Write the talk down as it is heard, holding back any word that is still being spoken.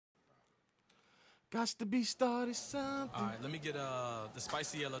Got to be started something. All right, let me get the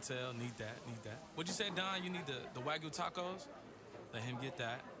spicy yellowtail. Need that. What'd you say, Don? You need the Wagyu tacos? Let him get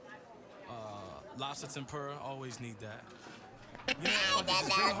that. Lobster tempura. Always need that. You know, fuck it,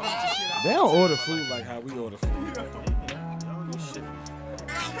 just bring a whole bunch of shit out. They don't order food like how we order food.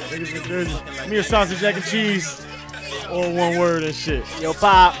 Niggas are good. Me a sausage, jack and cheese. All one word and shit. Yo,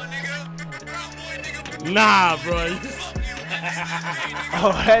 Pop. Nah, bro.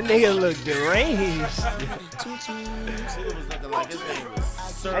 Oh, that nigga look deranged.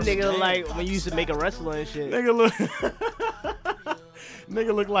 That nigga look like when you used to make a wrestler and shit. Nigga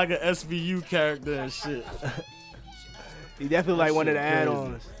look like an SVU character and shit. He definitely like one of the crazy.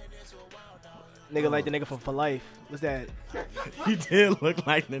 add-ons. Nigga like the nigga from For Life. What's that? He did look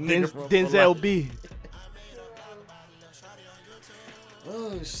like the nigga from Denzel B.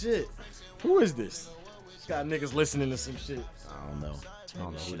 Oh shit. Who is this? Got niggas listening to some shit. I don't know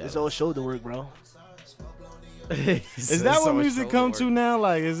who that It's all shoulder work, bro. Is that what music come to now?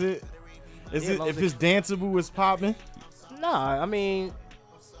 Like, is it if it's danceable, it's popping? Nah, I mean,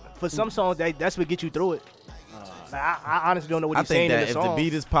 for some songs, that's what get you through it. Like, I honestly don't know what I he's saying think in that the if song. the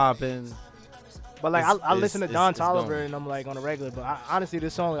beat is popping, But like, I listen to Don it's Toliver going. and I'm like on a regular. But honestly,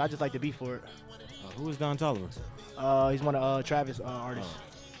 this song, I just like the beat for it. Who is Don Toliver? He's one of Travis artists.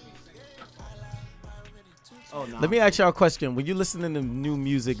 Oh no. let me ask y'all a question. When you listening to new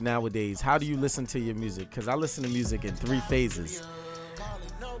music nowadays, how do you listen to your music? Because I listen to music in 3 phases.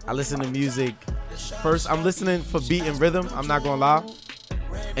 I listen to music first. I'm listening for beat and rhythm. I'm not gonna lie.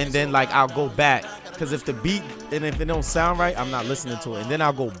 And then like I'll go back because if the beat and if it don't sound right, I'm not listening to it. And then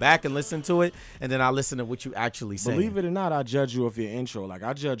I'll go back and listen to it, and then I'll listen to what you actually say. Believe it or not, I judge you off your intro. Like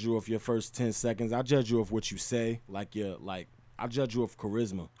I judge you off your first 10 seconds. I judge you off what you say. I judge you off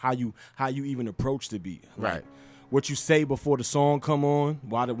charisma. How you even approach the beat. Like, Right. What you say before the song come on.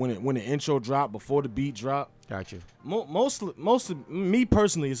 When the intro drop, before the beat drop. Got you. Most of me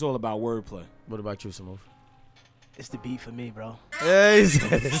personally, it's all about wordplay. What about you, Samoof? It's the beat for me, bro. Yeah, he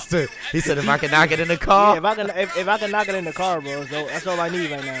said if I can knock it in the car. Yeah, if I can knock it in the car, bro, so that's all I need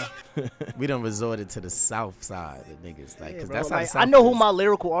right now. We done resorted to the south side of niggas. Like, Yeah, cause bro. that's how Like, the South I know who is. my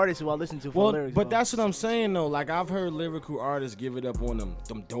lyrical artists who I listen to for Well, lyrics. but bro. that's what I'm saying though. Like I've heard lyrical artists give it up on them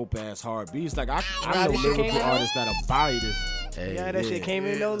dope ass hard beats. Like I know this shit came lyrical out? artists that'll buy this. Hey, yeah, that shit yeah. came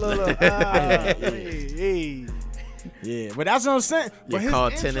in though. Look. Hey. Yeah, but that's what I'm saying. Your But his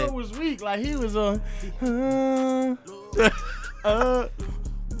car intro tenant. was weak. Like he was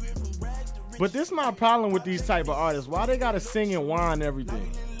But this my problem with these type of artists. Why they gotta sing and whine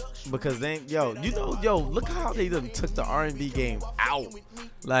everything? Because they, look how they done took the R&B game out.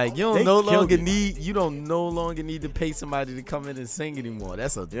 Like you They don't killed it. no longer need to pay somebody to come in and sing anymore.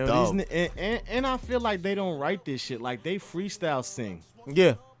 That's a Yo, dub. and I feel like they don't write this shit. Like they freestyle sing.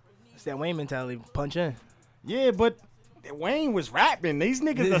 Yeah, It's that Wayne mentality. Punch in. Yeah, but Wayne was rapping. These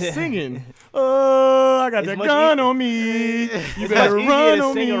niggas are singing. Oh, I got It's that much gun easier- on me. You It's better much run easier to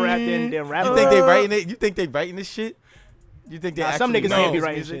on sing me. a rap than rap. you think they writing it? You think they writing this shit? You think they Some actually niggas can't be know?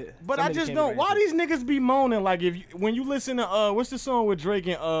 writing music? shit. But Some I niggas just can't be don't. Why writing these niggas be moaning? Like when you listen to what's the song with Drake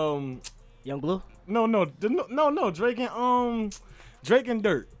and shit. Young Blue? no Drake and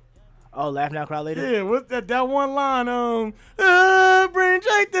Dirt. Oh, Laugh Now, Cry Later? Yeah, what's that one line? Bring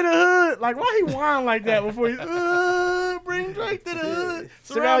Drake to the hood. Like why he whine like that before he bring Drake to the hood.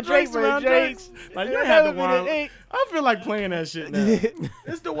 Surround Drake, surround Drake. Drakes. Like you had to whine. I feel like playing that shit now.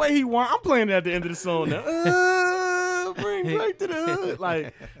 It's the way he whine. I'm playing it at the end of the song now. Bring Drake to the hood.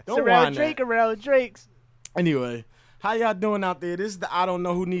 Like don't whine Surround that. Drake around Drakes. Anyway, how y'all doing out there? This is the I Don't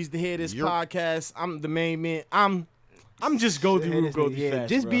Know Who Needs to Hear This Yep. podcast. I'm the main man. I'm just go through fast.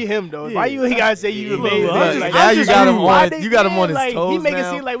 Just bro. be him though. Yeah. Why you ain't gotta say you the Look, main look, man? I'm Like, just- now I'm you just got like, him why on- they- you got him on his like, He toes make it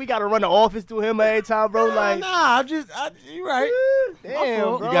now. seem like we gotta run the office through him every time, bro. Like, Nah, you right. damn,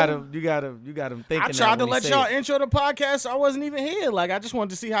 fault. bro. You got him thinking. I tried to that when let he say y'all it. intro the podcast. So I wasn't even here. Like I just wanted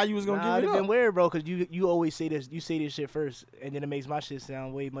to see how you was gonna Nah, it'd give have it been up. weird, bro, because you always say this. You say this shit first, and then it makes my shit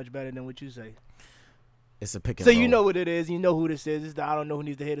sound way much better than what you say. It's a pick and So roll. you know what it is. You know who this is. It's the I Don't Know Who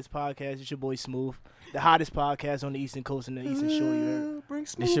Needs to Hear This podcast. It's your boy Smooth, the hottest podcast on the Eastern Coast and the Eastern Shore. You heard? Bring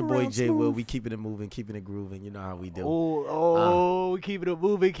It's your Smooth boy around, J. Will. Smooth. We keeping it moving, keeping it grooving. You know how we do. We keeping it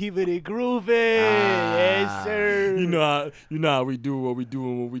moving, keeping it grooving. Yes, sir. You know how we do what we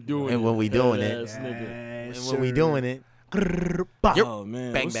doing when we doing And it. when we doing it. Ass nigga. Yes, And when we sir. doing it, Oh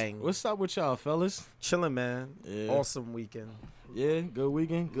man, Bang, bang. What's up with y'all, fellas? chilling, man. Yeah. Awesome weekend. Yeah, good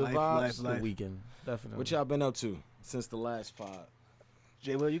weekend, good Life, vibes. life. Good weekend. Definitely. What y'all been up to since the last pod?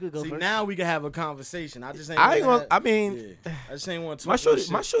 J. Will, you could go See, first. now we can have a conversation. I just ain't. I ain't wanna gonna. I mean, yeah. I just ain't want to talk my shorty,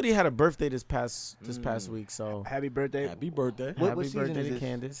 shit. my shorty had a birthday this past week. So Happy birthday. Happy birthday. What happy season birthday is to this?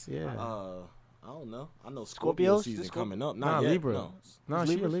 Candace. Yeah. I don't know. I know Scorpios? Scorpio season coming up. Not yet. Libra. No,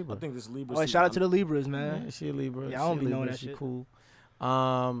 She a Libra. I think this Libra. Oh, season. shout out to the Libras, man. Yeah, she a Libra. Yeah, I don't She a be knowing Libra. that She shit. cool.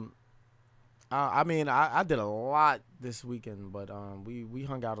 I mean, I did a lot this weekend, but we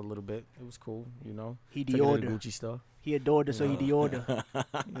hung out a little bit. It was cool, you know. He Took her to de-order. the Gucci store. He adored her, so he de-order. You know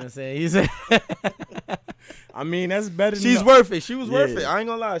what I'm saying? He said, I mean, that's better than she's worth it. She was worth Yeah. it. I ain't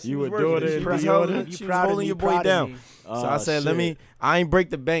gonna lie. She You was adore worth her it. and She was de-order? holding, You she was proud of holding me, your boy proud of down. me. So I said, I ain't break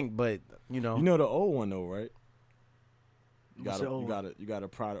the bank, but you know. You know the old one though, right? You What's the old got a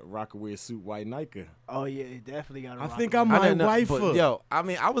product Rockaway suit white Nike. Oh yeah, he definitely got. I think I might wife but, her. yo, I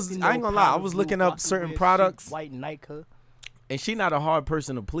mean, I ain't gonna lie. I was looking up certain products, White Nike. and she not a hard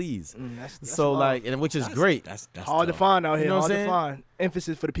person to please. That's So hard. like, and which is great. That's hard to tough. find out here. You know what Hard I'm to saying? find.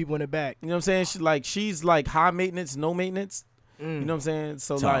 Emphasis for the people in the back. You know what I'm saying? She's like high maintenance, no maintenance. You know what I'm saying?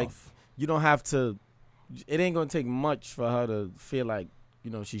 So Tough. like, you don't have to. It ain't gonna take much for her to feel like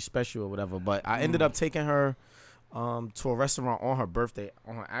she's special or whatever. But I ended up taking her to a restaurant on her birthday,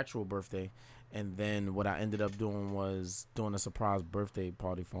 on her actual birthday, and then what I ended up doing was doing a surprise birthday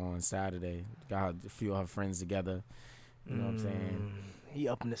party for her on Saturday. Got a few of her friends together. You know what I'm saying? He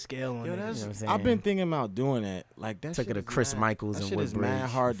up in the scale on Yo, it. that's, You know what I'm saying? I've been thinking about doing that. Like that. Took her shit to is Chris mad- Michaels that in shit is mad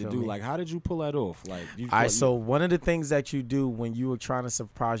Woodbridge, hard you to feel do. me? Like, how did you pull that off? Like, All right, so one of the things that you do when you are trying to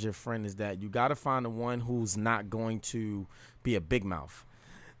surprise your friend is that you got to find the one who's not going to be a big mouth.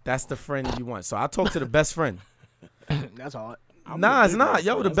 That's the friend you want. So I talked to the best friend. That's hard. Nah, it's not.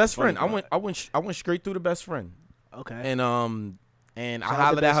 Yo, the That's best funny, friend. bro. I went straight through the best friend. Okay. And I Shout out to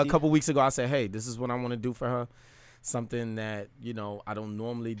hollered at her a Bestie. couple weeks ago. I said, hey, this is what I want to do for her. Something that, I don't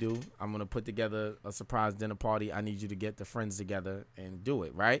normally do. I'm going to put together a surprise dinner party. I need you to get the friends together and do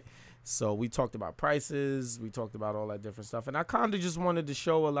it, right? So we talked about prices. We talked about all that different stuff. And I kind of just wanted to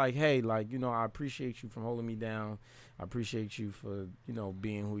show her, like, hey, like, I appreciate you for holding me down. I appreciate you for,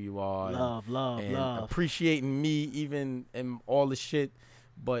 being who you are. Love. Appreciating me even in all the shit.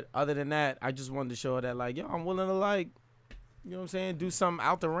 But other than that, I just wanted to show her that, like, yo, I'm willing to, like, you know what I'm saying, do something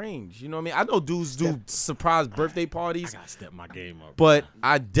out the range. You know what I mean? I know dudes do surprise birthday parties. I gotta step my game up. But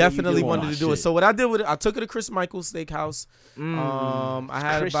I definitely doing wanted my to do it. shit. So what I did with it, I took her to Chris Michael's Steakhouse. I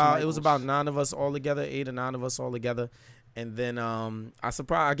had Chris it was Michael's. about 9 of us all together, 8 or 9 of us all together. And then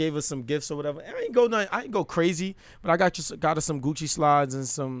I gave her some gifts or whatever. I ain't go crazy, but I got her some Gucci slides and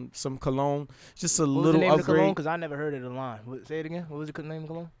some cologne. Just a What was the little name of the cologne? upgrade. Because I never heard of the line. Say it again. What was the name of the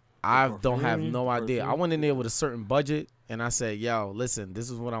cologne? I don't have Perfume? no idea. I Perfume? went in there with a certain budget, and I said, yo, listen, this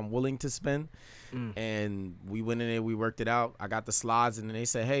is what I'm willing to spend. And we went in there, we worked it out. I got the slides, and then they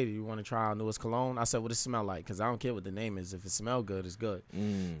said, hey, do you want to try our newest cologne? I said, what does it smell like? Because I don't care what the name is. If it smells good, it's good.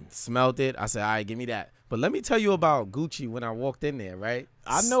 Smelled it. I said, all right, give me that. But let me tell you about Gucci when I walked in there, right?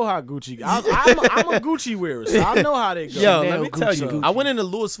 I know how Gucci. I'm a Gucci wearer, so I know how they go. Yo, Chanel, let me tell you. Gucci. I went into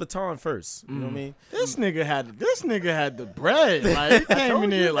Louis Vuitton first. You know what I mean? This nigga had the bread. Like, he came in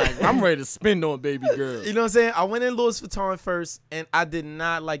there like, I'm ready to spend on baby girl. You know what I'm saying? I went in Louis Vuitton first, and I did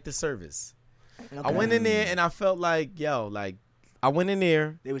not like the service. Okay. I went in there, and I felt like, I went in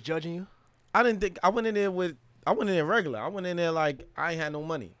there. They was judging you. I went in there regular. I went in there like I ain't had no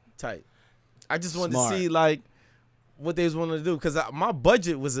money tight. I just wanted Smart. to see like what they was wanting to do because my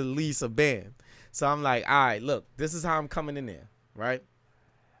budget was at least a band. So I'm like, all right, look, this is how I'm coming in there, right?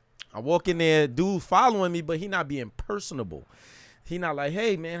 I walk in there, dude following me, but he not being personable. He not like,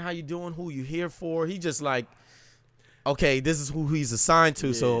 hey man, how you doing? Who you here for? He just like, okay, this is who he's assigned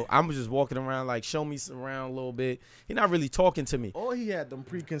to. So I'm just walking around like, show me around a little bit. He not really talking to me. Or he had them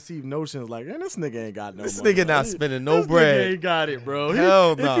preconceived notions like, man, this nigga ain't got no This money. nigga not He- spending no this bread. Nigga ain't got it, bro.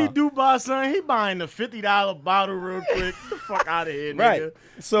 Hell If nah. he do buy something, he buying the $50 bottle real quick. Get the fuck out of here, nigga. Right.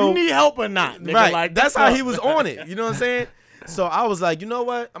 So you need help or not, nigga? right. Like, That's what's how up? he was on it. You know what I'm saying? So I was like, you know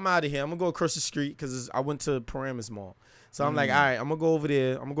what? I'm out of here. I'm gonna go across the street because I went to Paramus Mall. So I'm like, all right, I'm gonna go over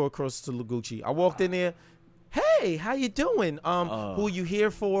there. I'm gonna go across to Gucci. I walked in there. Hey, how you doing? Who you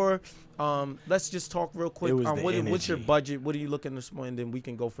here for? Let's just talk real quick. It was the What's your energy. budget? What are you looking to spend? And then we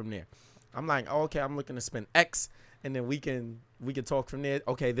can go from there. I'm like, oh, okay, I'm looking to spend X, and then we can talk from there.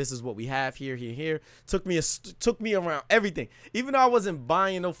 Okay, this is what we have here. Took me around everything. Even though I wasn't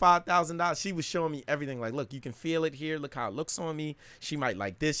buying no $5,000, she was showing me everything. Like, look, you can feel it here. Look how it looks on me. She might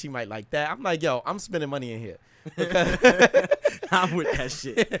like this. She might like that. I'm like, yo, I'm spending money in here. I'm with that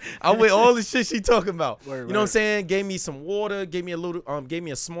shit. I'm with all the shit she talking about. Word, You know what I'm word. saying? Gave me some water. Gave me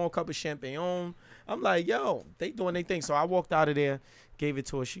a small cup of champagne. I'm like, yo, they doing their thing. So I walked out of there, gave it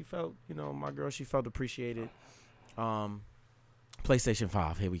to her. She felt, my girl, she felt appreciated. PlayStation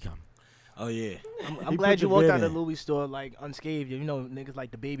 5, here we come. Oh yeah. I'm glad you walked out of the Louis store like unscathed. You know, niggas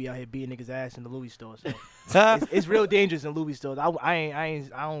like the baby out here beating niggas' ass in the Louis store. So it's real dangerous in Louis stores. I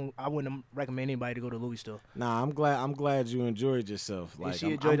wouldn't recommend anybody to go to Louis store. Nah, I'm glad you enjoyed yourself. Like she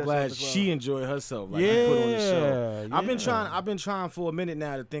I'm enjoyed glad herself as well. she enjoyed herself. Like Yeah, you put on the show. yeah. I've been trying for a minute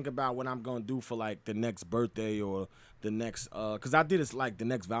now to think about what I'm gonna do for like the next birthday or the next cause I did it like the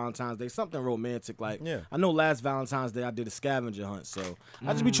next Valentine's Day, something romantic. Like I know last Valentine's Day I did a scavenger hunt, so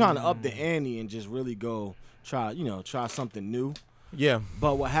I just be trying to up the ante and just really go try something new. Yeah.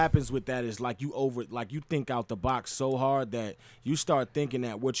 But what happens with that is like you think out the box so hard that you start thinking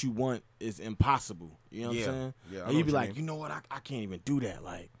that what you want is impossible. You know what I'm saying? Yeah, and you be like, you know what, I can't even do that.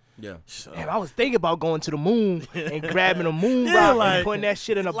 Like, yeah. so. Damn, I was thinking about going to the moon and grabbing a moon rock and putting that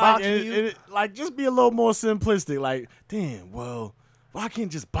shit in a box for you. Like, just be a little more simplistic. Like, damn, well, I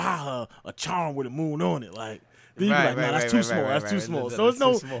can't just buy her a charm with a moon on it. Like, then you be like, nah, that's too small. That's too small. So it's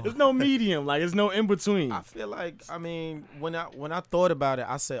no medium. Like, it's no in between. I feel like, I mean, when I thought about it,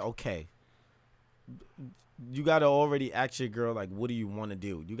 I said, okay, you gotta already ask your girl, like, what do you want to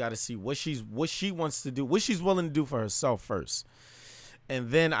do? You gotta see what she wants to do, what she's willing to do for herself first. And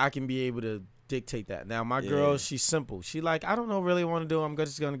then I can be able to dictate that. Now, my girl, she's simple. She like, I don't know really what to do. I'm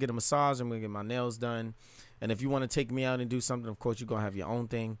just going to get a massage. I'm going to get my nails done. And if you want to take me out and do something, of course, you're going to have your own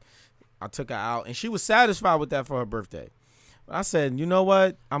thing. I took her out, and she was satisfied with that for her birthday. But I said, you know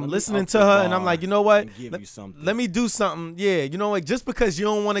what? I'm listening to her, and I'm like, you know what? Let me do something. Yeah, you know what? Just because you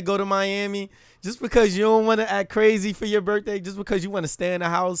don't want to go to Miami, just because you don't want to act crazy for your birthday, just because you want to stay in the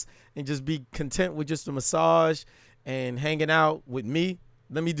house and just be content with just a massage and hanging out with me,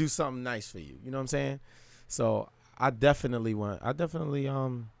 let me do something nice for you. You know what I'm saying? So I definitely kind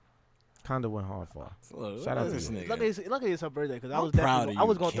of went hard for her. Shout out to this nigga. Luckily it's her birthday because I was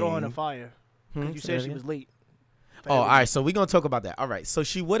going to throw her in the fire. You said she was late. Oh, all right. So we're going to talk about that. All right. So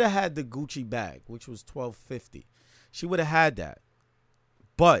she would have had the Gucci bag, which was $1,250. She would have had that.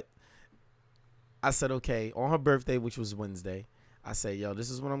 But I said, okay, on her birthday, which was Wednesday, I said, yo, this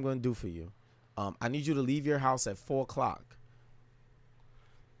is what I'm going to do for you. I need you to leave your house at 4 o'clock.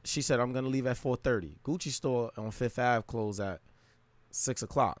 She said, I'm going to leave at 4:30. Gucci store on Fifth Ave closed at 6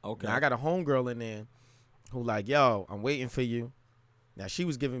 o'clock. Okay. Now, I got a homegirl in there who like, yo, I'm waiting for you. Now, she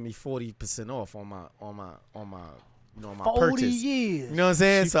was giving me 40% off on my purchase. Years. You know what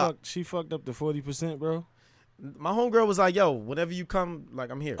I'm saying? She fucked up the 40%, bro. My homegirl was like, yo, whenever you come,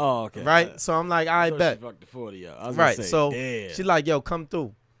 like, I'm here. Oh, okay. Right? So I'm like, I bet. She fucked the 40 up. I was right. Gonna say, so damn. she like, yo, come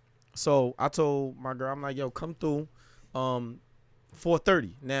through. So I told my girl, I'm like, yo, come through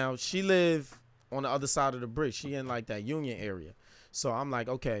 4:30. Now, she live on the other side of the bridge. She in like that Union area. So I'm like,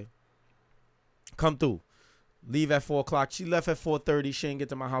 okay, come through. Leave at 4 o'clock. She left at 4:30. She didn't get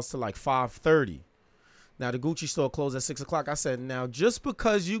to my house till like 5:30. Now, the Gucci store closed at 6 o'clock. I said, now, just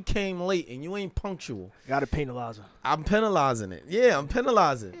because you came late and you ain't punctual. Got to penalize her. I'm penalizing it. Yeah, I'm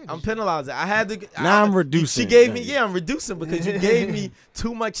penalizing. I'm penalizing. I had to. Now I'm reducing. She gave me, I'm reducing because you gave me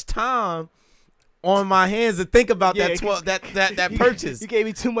too much time on my hands to think about that purchase. You gave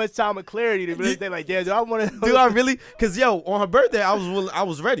me too much time and clarity to really think like, damn, do I want to? Do I really? Because on her birthday, I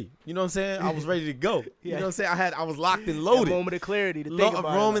was ready. You know what I'm saying? I was ready to go. You know what I'm saying? I was locked and loaded. That moment of clarity to think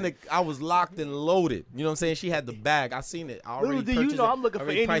about it. I was locked and loaded. You know what I'm saying? She had the bag. I seen it. I already purchased you know, I'm looking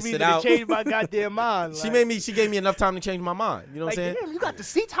for any reason to change my goddamn mind. Like, she gave me enough time to change my mind. You know what I'm saying? Damn, you got the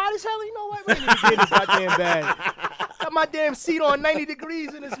seats hot as hell. You know what? We need to get in this goddamn bag. Got my damn seat on 90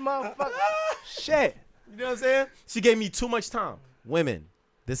 degrees in this motherfucker. Shit. You know what I'm saying? She gave me too much time. Women,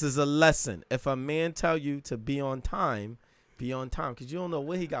 this is a lesson. If a man tell you to be on time, be on time, because you don't know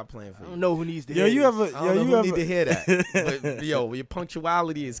what he got planned for you. I don't know who needs to hear need to hear that. But, your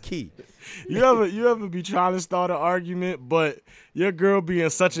punctuality is key. You ever be trying to start an argument, but your girl be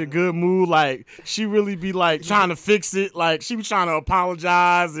in such a good mood, like she really be like trying to fix it, like she be trying to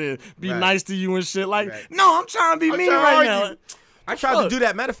apologize and be nice to you and shit. Like, no, I'm trying to be mean right now. I tried to do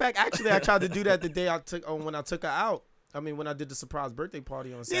that. Matter of fact, actually, I tried to do that the day when I took her out. I mean, when I did the surprise birthday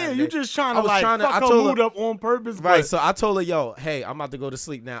party on Saturday. Yeah, you just trying to fuck her mood up on purpose. Right, so I told her, yo, hey, I'm about to go to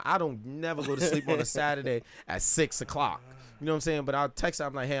sleep now. I don't never go to sleep on a Saturday at 6 o'clock. You know what I'm saying? But I'll text her.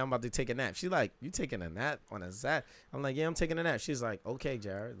 I'm like, hey, I'm about to take a nap. She's like, you taking a nap on a Saturday? I'm like, yeah, I'm taking a nap. She's like, okay,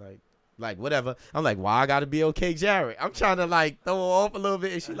 Jared. Like, whatever. I'm like, why I gotta be okay, Jared? I'm trying to like throw her off a little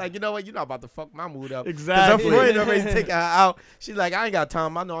bit. And she's like, you know what? You're not about to fuck my mood up. Exactly. Because I'm already taking her out. She's like, I ain't got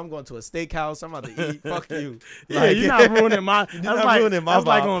time. I know I'm going to a steakhouse. I'm about to eat. Fuck you. Yeah, you're not ruining my. That's like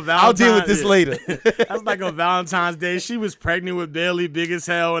on Valentine's. I'll deal with this later. That's like on Valentine's Day. She was pregnant with Bailey, big as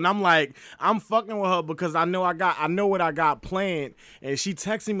hell, and I'm like, I'm fucking with her because I know what I got planned. And she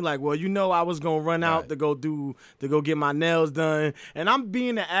texting me like, well, you know, I was gonna run out to go get my nails done, and I'm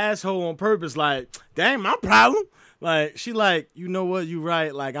being an asshole so on purpose, like, dang, my problem. Like, she like, you know what, you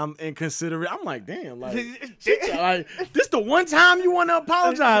right. Like, I'm inconsiderate. I'm like, damn, like, this the one time you want to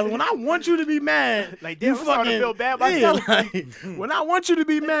apologize. When I want you to be mad, like, damn, I'm starting to feel bad myself. Like, when I want you to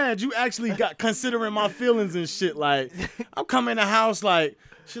be mad, you actually got considering my feelings and shit. Like, I'm coming in the house, like,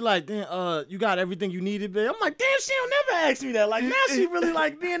 she like, damn, you got everything you needed, babe. I'm like, damn, she don't never ask me that. Like, now she really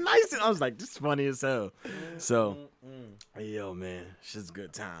like being nice. And I was like, this is funny as hell. So, yo, man, shit's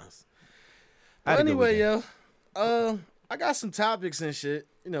good times. But anyway, yo. I got some topics and shit.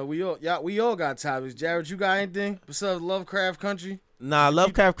 You know, we all got topics. Jared, you got anything besides Lovecraft Country? Nah,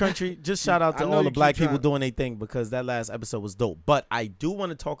 Lovecraft Country. Just shout out to all the black people doing their thing because that last episode was dope. But I do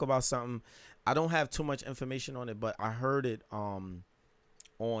want to talk about something. I don't have too much information on it, but I heard it on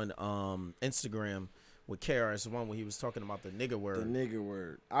Instagram with KRS-One when he was talking about the nigga word. The nigga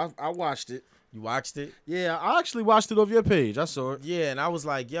word. I watched it. You watched it? Yeah, I actually watched it off your page. I saw it. Yeah, and I was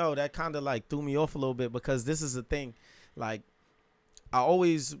like, yo, that kind of like threw me off a little bit because this is the thing. Like,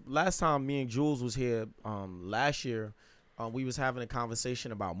 last time me and Jules was here last year, we was having a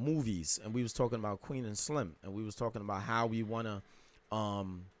conversation about movies, and we was talking about Queen and Slim, and we was talking about how we want to,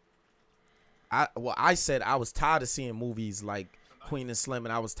 I said I was tired of seeing movies like Queen and Slim,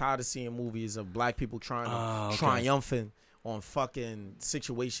 and I was tired of seeing movies of black people trying to triumphant on fucking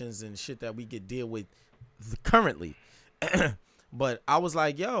situations and shit that we could deal with currently. But I was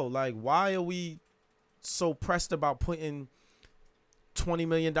like, yo, like, why are we so pressed about putting $20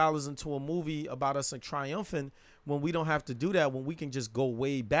 million into a movie about us like triumphant when we don't have to do that, when we can just go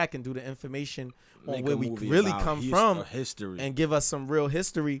way back and do the information on where we really come from history and give us some real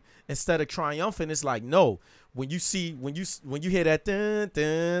history instead of triumphant. It's like, no, when you hear that dun,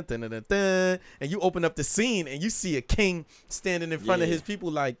 dun, dun, dun, dun, dun, and you open up the scene and you see a king standing in front of his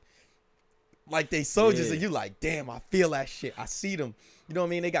people like they soldiers, and you like, damn, I feel that shit. I see them. You know what I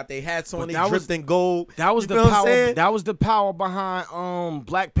mean? They got their hats on, they dripped in gold. That was the power. That was the power behind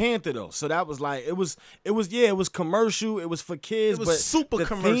Black Panther though. So that was like it was commercial. It was for kids. It was but super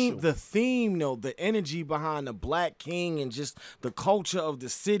commercial. The theme though, the energy behind the Black King and just the culture of the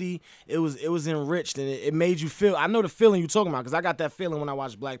city. It was enriched and it made you feel. I know the feeling you're talking about because I got that feeling when I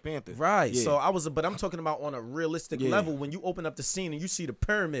watched Black Panther. Right. Yeah. So but I'm talking about on a realistic level. When you open up the scene and you see the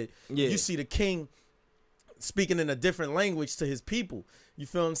pyramid, you see the king speaking in a different language to his people. You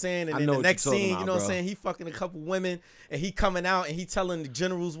feel what I'm saying? And then the next scene, you know what I'm saying? He fucking a couple women and he coming out and he telling the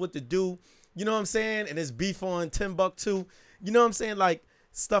generals what to do. You know what I'm saying? And it's beef on Timbuktu. You know what I'm saying? Like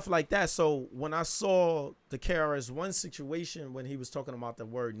stuff like that. So when I saw the KRS-One situation when he was talking about the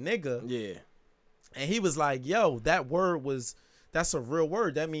word nigga, and he was like, yo, that's a real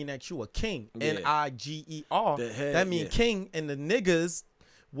word. That mean that you a king. Niger. That mean king, and the niggas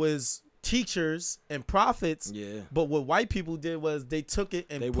was teachers and prophets, but what white people did was they took it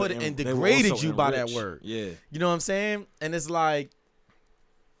and put it and degraded you by that word. You know what I'm saying? And it's like,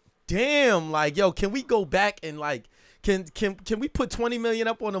 damn, like, yo, can we go back and like, can we put 20 million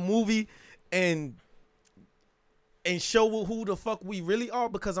up on a movie and show who the fuck we really are?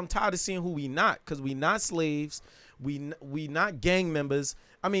 Because I'm tired of seeing who we not. Because we not slaves, we not gang members.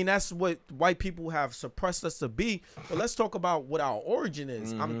 I mean, that's what white people have suppressed us to be. But let's talk about what our origin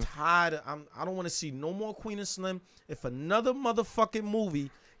is. Mm-hmm. I'm tired. I don't want to see no more Queen and Slim. If another motherfucking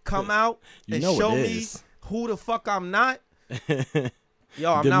movie come out and show me who the fuck I'm not,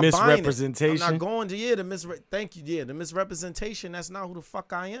 yo, I'm not buying it. I'm not going to thank you. The misrepresentation. That's not who the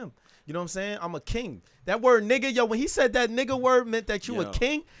fuck I am. You know what I'm saying? I'm a king. That word nigga, yo, when he said that nigga word meant that you a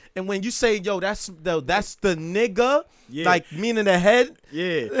king. And when you say, yo, that's the nigga, like meaning the head.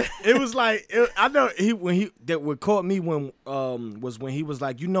 Yeah. It was like, I know what caught me was when he was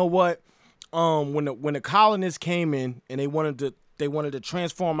like, you know what? When the colonists came in and they wanted to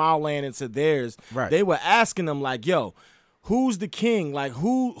transform our land into theirs, they were asking them like, yo, who's the king? Like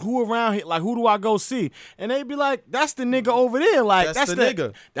who around here? Like who do I go see? And they'd be like, that's the nigga over there. Like that's the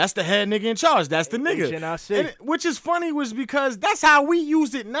nigga. That's the head nigga in charge. That's the nigga. Which is funny was because that's how we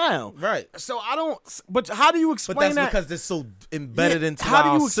use it now. Right. So I don't. But how do you explain that? But that's because it's so embedded into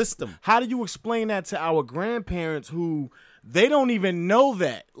our system. How do you explain that to our grandparents who they don't even know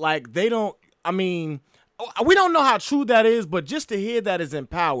that? Like they don't. I mean. We don't know how true that is, but just to hear that is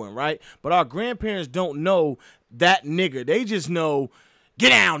empowering, right? But our grandparents don't know that nigga. They just know, get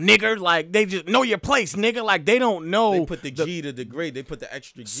down, nigga. Like, they just know your place, nigga. Like, they don't know. They put the G to degrade. They put the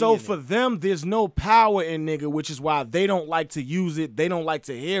extra G So in for them, there's no power in nigga, which is why they don't like to use it. They don't like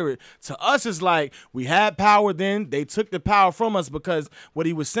to hear it. To us, it's like, we had power then. They took the power from us because what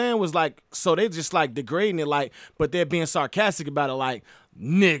he was saying was like, so they just like degrading it, like, but they're being sarcastic about it, like,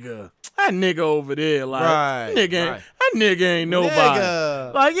 nigga, that nigga over there, like, that nigga ain't nobody.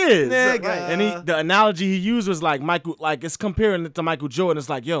 Nigga. Like, yeah. Nigga. And the analogy he used was like Michael, like it's comparing it to Michael Jordan. It's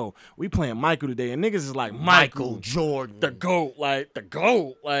like, yo, we playing Michael today. And niggas is like, Michael Jordan. the GOAT. Like, the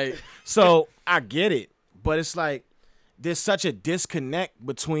GOAT. Like, so I get it. But it's like, there's such a disconnect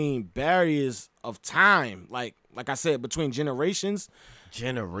between barriers of time. Like I said, between generations.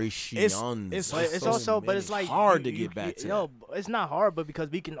 Generations. It's also, but it's like hard to get back to. No, it's not hard, but because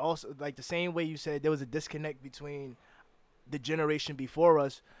we can also, like the same way you said there was a disconnect between the generation before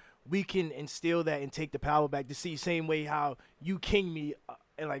us, we can instill that and take the power back to see same way how you king me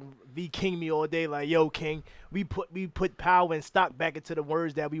and like V king me all day, like yo king. We put power and stock back into the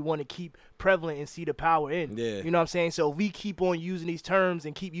words that we want to keep prevalent and see the power in. Yeah. You know what I'm saying? So if we keep on using these terms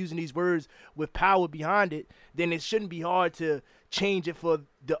and keep using these words with power behind it, then it shouldn't be hard to change it for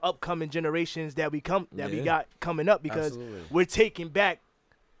the upcoming generations that we got coming up, because we're taking back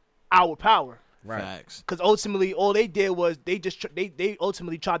our power. Right. Facts. Because ultimately, all they did was they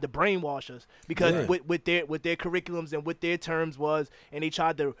ultimately tried to brainwash us, because with their curriculums and what their terms was, and they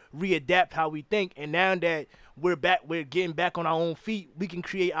tried to readapt how we think. And now that we're getting back on our own feet, we can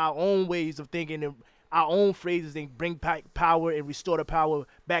create our own ways of thinking and our own phrases and bring back power and restore the power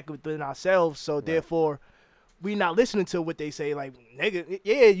back within ourselves. So therefore, we not listening to what they say, like, nigga,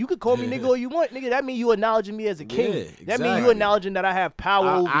 yeah, you could call me nigga all you want, nigga. That mean you acknowledging me as a king. Yeah, exactly. That mean you acknowledging that I have power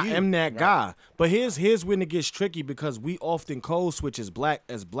over you. I am that guy. But here's when it gets tricky, because we often code switch as black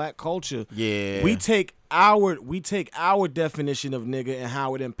culture. Yeah. We take our definition of nigga and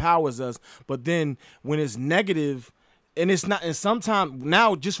how it empowers us, but then when it's negative, and it's not, and sometimes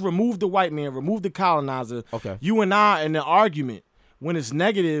now just remove the white man, remove the colonizer. Okay. You and I in the argument, when it's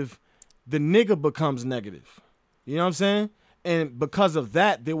negative, the nigga becomes negative. You know what I'm saying? And because of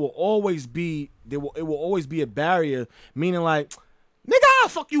that, it will always be a barrier, meaning like, nigga, I'll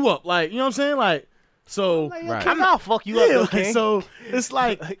fuck you up. Like, you know what I'm saying? Like, so Like, I'll fuck you up, okay? So it's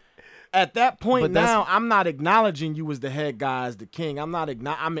like at that point now, I'm not acknowledging you as the head guy, as the king. I'm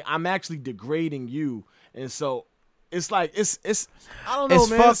actually degrading you. And so it's like it's I don't know, it's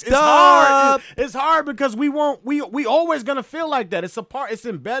man. Fucked it's up. hard. It's hard because we always gonna feel like that. It's it's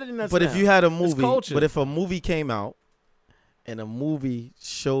embedded in us. But now. if you had a It's movie, culture. but if a movie came out and a movie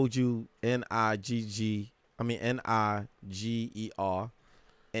showed you Nigeger,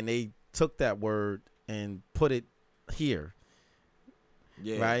 and they took that word and put it here,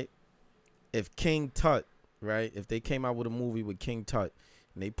 right? If King Tut, right? If they came out with a movie with King Tut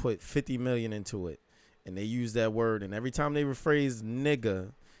and they put 50 million into it, and they use that word, and every time they rephrase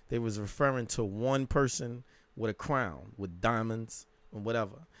nigga, they was referring to one person with a crown, with diamonds and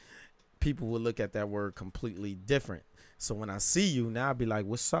whatever. People would look at that word completely different. So when I see you now, I'd be like,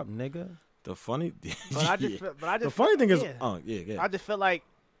 "What's up, nigga?" The funny, the funny thing is, I just feel like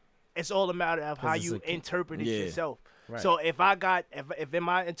it's all a matter of how you interpret it yourself. Right. So if in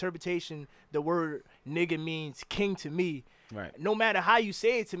my interpretation the word nigga means king to me, right? No matter how you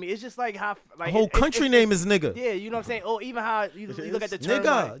say it to me, it's just like how like the whole country name is nigga. Yeah, you know what I'm saying. Or even how you look at the term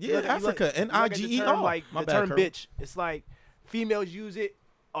nigga. Like, Africa, Niger. Like the term bitch. It's like females use it.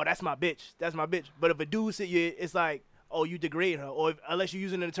 Oh, that's my bitch. That's my bitch. But if a dude say it's like, oh, you degrade her, or unless you're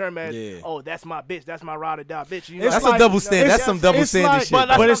using the term as, oh, that's my bitch, that's my ride or die bitch. You know, that's a double standard. That's some double standard shit.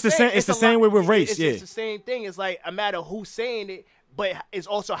 But it's the same. It's the same way with race. It's the same thing. It's like a matter who's saying it, but it's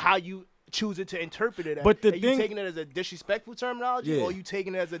also how you choosing to interpret it. But are you taking it as a disrespectful terminology, or are you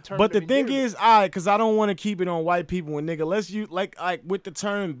taking it as a term? But the thing is, because I don't want to keep it on white people and nigga. Let's you like with the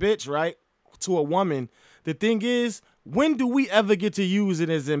term bitch, right, to a woman. The thing is, when do we ever get to use it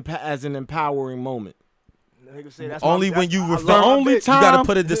as an empowering moment? Only when you refer. The only time you gotta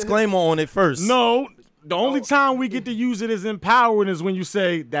put a disclaimer on it first. No, the only time we get to use it as empowering is when you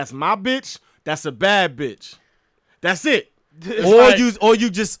say, "That's my bitch. That's a bad bitch." That's it. Or you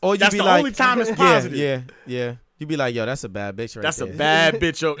that's be the like, only time it's positive. Yeah. You be like, yo, that's a bad bitch right that's there. That's a bad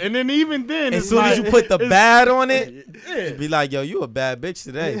bitch. Yo. And then even then, as soon as you put the bad on it, you be like, yo, you a bad bitch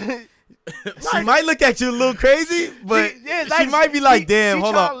today. She might look at you a little crazy, but she might be like, damn,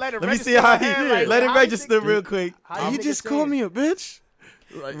 hold on. Let me see how he let it register real quick. You just called me a bitch?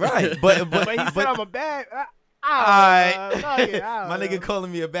 Right. But he said I'm a bad... My nigga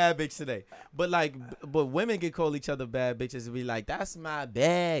calling me a bad bitch today. But women can call each other bad bitches and be like, that's my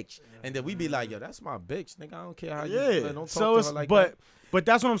bitch. And then we be like, yo, that's my bitch. Nigga, I don't care how you don't talk to her like that. But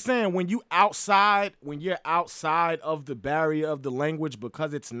that's what I'm saying. When you're outside of the barrier of the language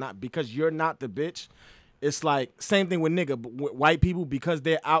because you're not the bitch, it's like same thing with nigga. White people, because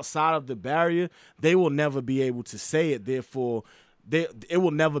they're outside of the barrier, they will never be able to say it. Therefore, it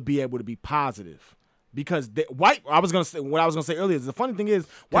will never be able to be positive. Because I was gonna say what I was gonna say earlier. The funny thing is,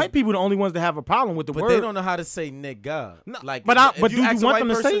 white people are the only ones that have a problem with the word. But they don't know how to say nigga. No, like, but do you want them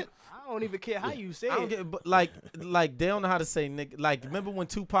to say it? I don't even care how you say I don't it. get, but like they don't know how to say nigga. Like, remember when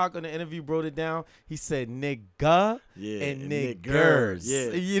Tupac on the interview broke it down? He said nigga and niggers. Yeah.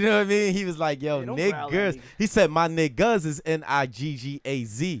 You know what I mean? He was like, yo, don't growl at niggers. me. He said my niggas is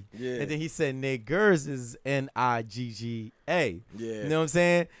Niggaz. Yeah. And then he said niggers is Nigga. Yeah. You know what I'm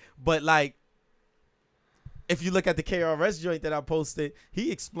saying? But like, if you look at the KRS joint that I posted,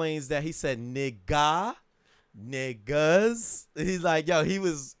 he explains that he said nigga, niggas. He's like, yo,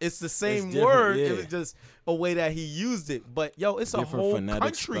 it's the same word. yeah. It was just a way that he used it. But yo, it's Different a whole phonetic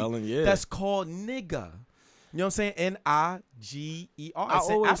country spelling, yeah. that's called nigga. You know what I'm saying? Niger. I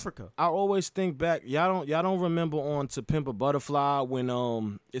say Africa. I always think back. Y'all don't remember on To Pimp a Butterfly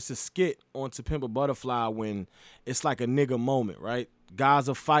when it's a skit on To Pimp a Butterfly when it's like a nigga moment, right? Guys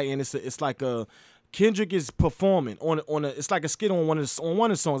are fighting. It's like a Kendrick is performing on it's like a skit on one of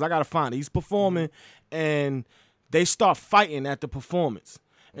the songs. I gotta find it. He's performing and they start fighting at the performance.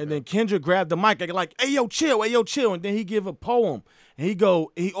 And then Kendrick grabbed the mic like, hey yo, chill, and then he give a poem. And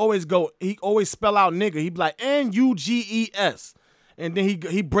he always spell out nigga. He be like Nuges. And then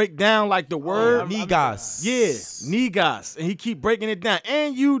he break down like the word. Niggas. Yeah, niggas. And he keep breaking it down.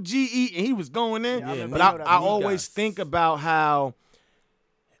 Nuge. And he was going in. Yeah, but I always think about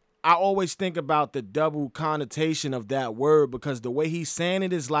the double connotation of that word because the way he's saying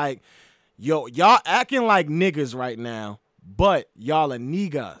it is like, yo, y'all acting like niggas right now, but y'all are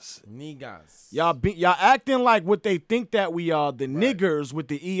niggas. Niggas. Y'all acting like what they think that we are, the niggers with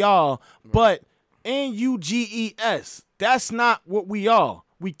the ER, but Nuges. That's not what we are.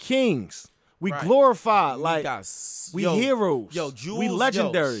 We kings. We glorified. Like, we heroes. Yo, Jules. We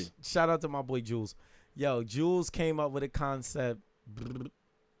legendary. Shout out to my boy Jules. Yo, Jules came up with a concept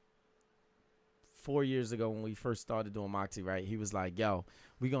 4 years ago when we first started doing Moxie, right? He was like, yo,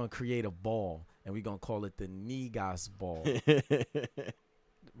 we're going to create a ball, and we're going to call it the Niggas ball.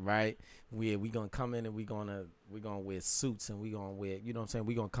 Right? We going to come in, and we're going to wear suits, and we're going to wear, you know what I'm saying?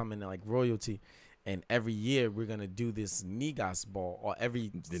 We're going to come in like royalty. And every year we're gonna do this Niggas ball, or the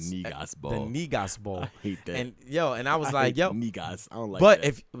Niggas ball. I hate that. And I was like, yo, Niggas. I don't like but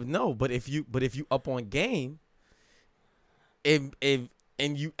that. if you up on game, and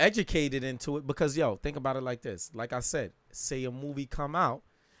you educated into it, because yo, think about it like this. Like I said, say a movie come out,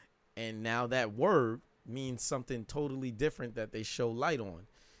 and now that word means something totally different that they show light on.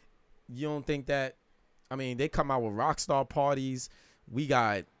 You don't think that? I mean, they come out with rock star parties. We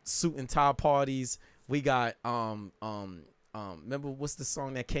got suit and tie parties. We got remember what's the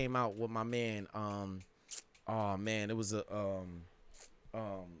song that came out with my man? Oh man, it was a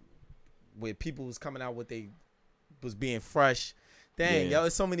where people was coming out with they was being fresh. Dang, yo,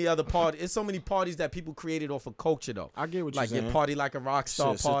 it's so many other parties. It's so many parties that people created off of culture, though. I get what you're like saying. Your party like a rock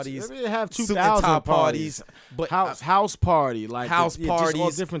star parties. They have suit and tie 2000 parties, but house party, like house parties, just all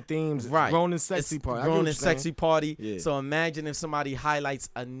different themes. Right, grown and sexy party. Grown and sexy party. Yeah. So imagine if somebody highlights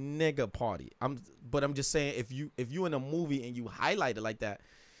a nigga party. I'm just saying, if you in a movie and you highlight it like that,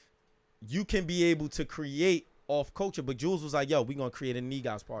 you can be able to create off culture. But Jules was like, yo, we gonna create a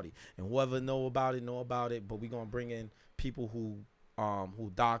Niggas party, and whoever know about it. But we gonna bring in people who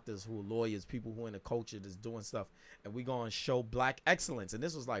doctors, who lawyers, people who in the culture that's doing stuff, and we gonna show black excellence. And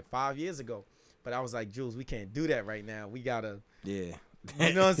this was like 5 years ago, but I was like, Jules, we can't do that right now. We gotta, yeah.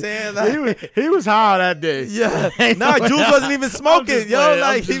 You know what I'm saying? Like, he was high that day. Yeah, nah, Jules wasn't even smoking, yo.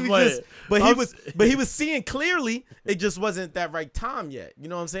 Like he was but he was seeing clearly. It just wasn't that right time yet. You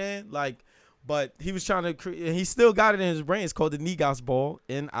know what I'm saying? Like, but he was trying to create. He still got it in his brain. It's called the Niggas ball.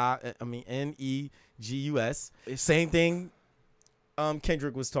 Negus. Same thing.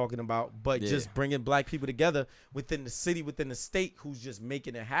 Kendrick was talking about, but just bringing black people together within the city, within the state, who's just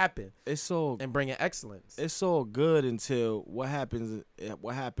making it happen. And bringing excellence. It's so good until what happens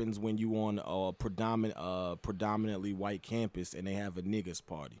when you on a predominantly white campus and they have a niggas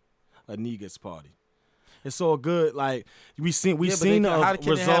party. It's so good. Like we seen how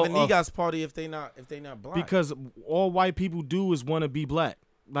can they have a result niggas party if they not black? Because all white people do is want to be black.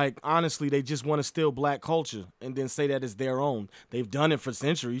 Like, honestly, they just want to steal black culture and then say that it's their own. They've done it for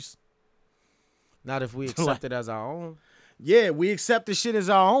centuries. Not if we accept it as our own. Yeah, we accept the shit as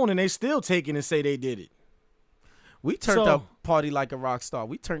our own, and they still take it and say they did it. We turned up party like a rock star.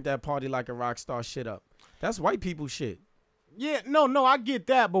 We turned that party like a rock star shit up. That's white people shit. Yeah, no, I get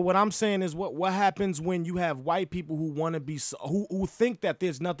that, but what I'm saying is what happens when you have white people who want to be who think that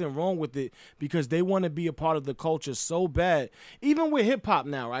there's nothing wrong with it because they want to be a part of the culture so bad. Even with hip hop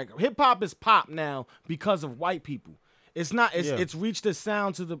now, right? Hip hop is pop now because of white people. It's not. It's reached the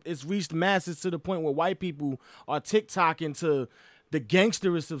sound to the. It's reached masses to the point where white people are TikToking to the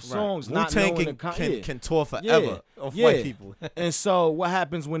gangsterest of songs. Not knowing can tour forever of white people. And so what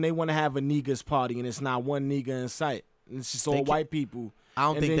happens when they want to have a niggas party and it's not one nigga in sight? And it's just all white people. I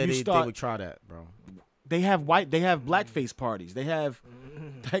don't think that they would try that, bro. They have blackface parties. They have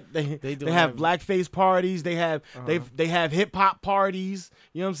they have blackface parties. They have they have hip hop parties.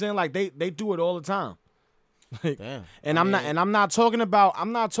 You know what I'm saying? Like they do it all the time. Damn. And I'm not talking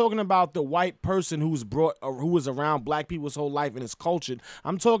about the white person who was around black people his whole life and is cultured.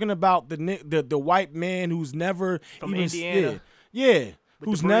 I'm talking about the white man who's never from even Indiana.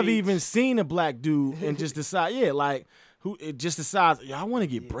 Who's never even seen a black dude and just decide who it just decides, I want to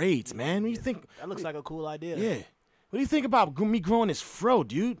get braids, man. What do you think? That looks like a cool idea. Yeah. What do you think about me growing this fro,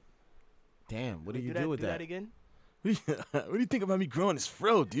 dude? Damn, what do you do with that? Do that again? What do you think about me growing this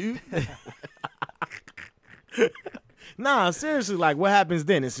fro, dude? Nah, seriously, like what happens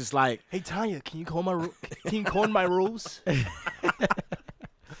then? It's just like, hey Tanya, can you comb my rules? Yeah,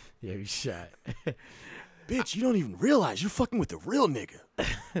 you shot. Bitch, you don't even realize you're fucking with the real nigga.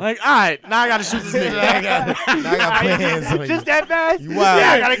 Like, all right, now I gotta shoot this nigga. I got put hands on you. Just that fast? You wild.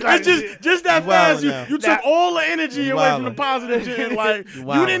 Yeah, it's just that fast. You took all the energy away wildin'. from the positive shit. And like,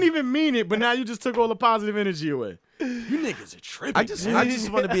 you didn't even mean it, but now you just took all the positive energy away. You niggas are tripping. I just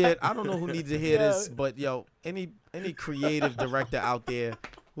want to be I don't know who needs to hear this, but yo, any creative director out there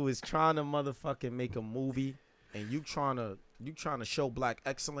who is trying to motherfucking make a movie and you trying to show black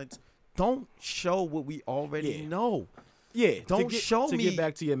excellence, don't show what we already know. Yeah, don't show me. To get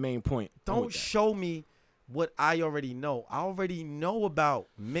back to your main point. Don't show me what I already know. I already know about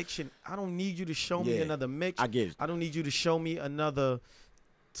mixing. I don't need you to show me another mix. I get it. I don't need you to show me another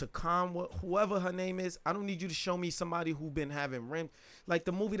Takam, whoever her name is. I don't need you to show me somebody who been having rim. Like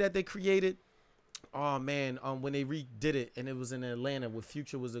the movie that they created. Oh man, when they redid it and it was in Atlanta where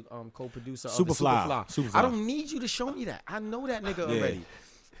Future was a co-producer of Superfly. I don't need you to show me that. I know that nigga already.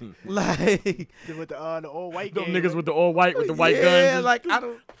 Like with the all white them niggas with the all white with the white guns. Yeah, like I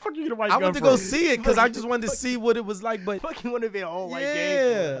don't. Fuck you get a white I gun went to go see it because I just wanted to see what it was like. But fuck, you want to be an all white gang?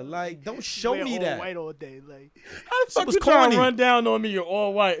 Yeah, like don't show me all that. White all day, like how the fuck you trying to run down on me? You're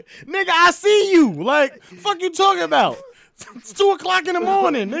all white, nigga. I see you. Like fuck you talking about? It's 2:00 in the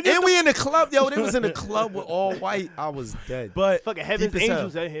morning, nigga. And we in the club, yo. They was in the club with all white. I was dead. But fucking Heaven's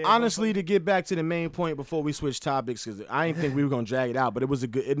Angels out here. Honestly, to get back to the main point before we switch topics, because I didn't think we were gonna drag it out, but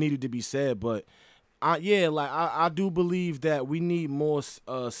it needed to be said. But I do believe that we need more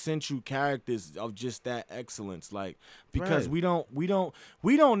central characters of just that excellence, like because we don't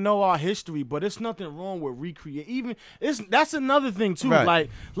know our history, but it's nothing wrong with recreate. That's another thing too. Right.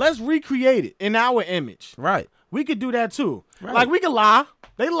 Like let's recreate it in our image. Right. We could do that too. Right. Like we could lie.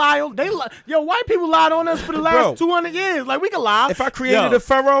 They lie. Yo, white people lied on us for the last 200 years. Like we could lie. If I created a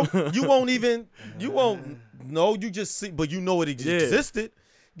pharaoh, you won't know. You just see, but you know it existed.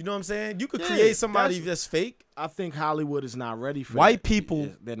 You know what I'm saying? You could create somebody that's fake. I think Hollywood is not ready for white that. people.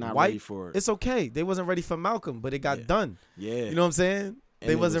 They're not ready for it. It's okay. They wasn't ready for Malcolm, but it got done. Yeah. You know what I'm saying?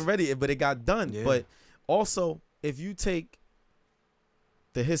 They wasn't ready, but it got done. Yeah. But also, if you take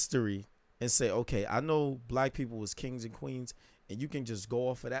the history and say, okay, I know black people was kings and queens, and you can just go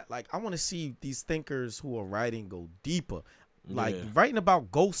off of that. Like, I want to see these thinkers who are writing go deeper. Like, writing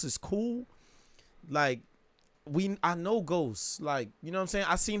about ghosts is cool. Like, I know ghosts. Like, you know what I'm saying?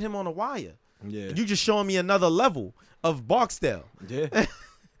 I seen him on The Wire. Yeah. You just showing me another level of Barksdale. Yeah.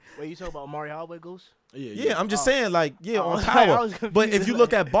 Wait, you talking about Mari Holloway ghosts? Yeah, I'm just saying, like, on Power. But if you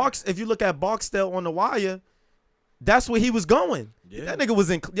look at Barksdale on The Wire, that's where he was going. Yeah. That nigga was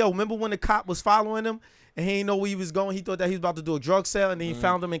remember when the cop was following him and he didn't know where he was going? He thought that he was about to do a drug sale and then he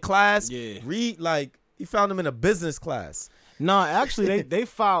found him in class. Yeah. He found him in a business class. No, actually they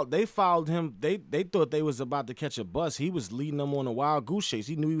followed him. They thought they was about to catch a bus. He was leading them on a wild goose chase.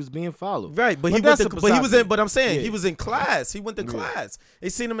 He knew he was being followed. Right, but he was in class. He went to class. They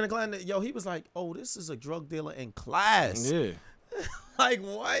seen him in the class. And, he was like, "Oh, this is a drug dealer in class." Yeah. Like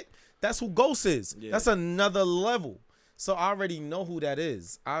what? That's who Ghost is. Yeah. That's another level. So I already know who that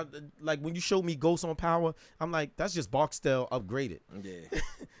is. I like when you showed me Ghost on Power, I'm like, that's just Barksdale upgraded. Yeah.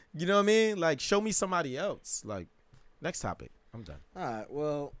 You know what I mean? Like, show me somebody else. Like, next topic. I'm done. All right.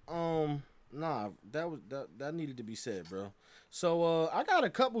 Well, that needed to be said, bro. So I got a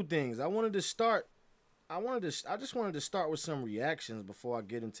couple things. I just wanted to start with some reactions before I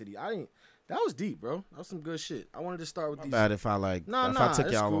get into that was deep, bro. That was some good shit. I wanted to start with these. Bad if I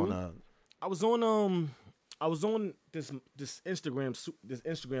took y'all cool. on I was on I was on this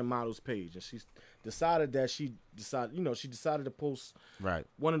Instagram models page, and she decided to post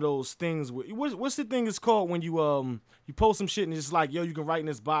one of those things. What's the thing it's called when you post some shit and it's like, yo, you can write in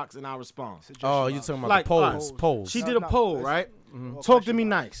this box and I'll respond. Oh, you talking about like, the polls? She did a poll, right? Mm-hmm. Talk to me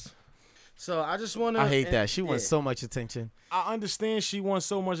nice. So I just want to. I hate that. She wants so much attention. I understand she wants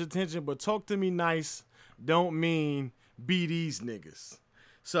so much attention, but talk to me nice don't mean be these niggas.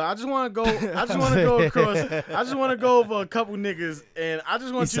 So I just want to go across. I just want to go over a couple niggas, and I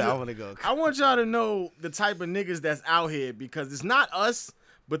just want I want y'all to know the type of niggas that's out here, because it's not us,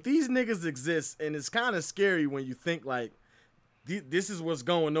 but these niggas exist, and it's kind of scary when you think like this is what's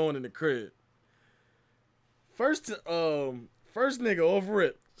going on in the crib. First nigga over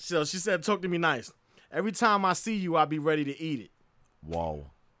it. So she said, "Talk to me nice. Every time I see you, I'll be ready to eat it." Whoa.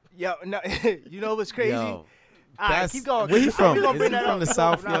 Yo, no, you know what's crazy? Yo. Right, keep going. Where he from? Is he from the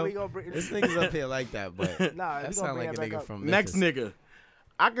South, yo? This nigga's up here like that, but that sound like a nigga from Memphis. Next nigga,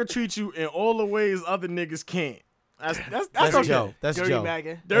 I could treat you in all the ways other niggas can't. That's okay. Joe. That's Dirty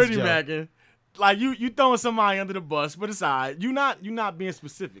Joe. Dirty Maggin. Like you throwing somebody under the bus, but it's alright. You not being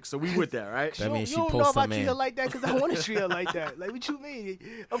specific, so we with that, right? That means she you don't know posts if I some treat her like that because I want to treat her like that. Like, what you mean?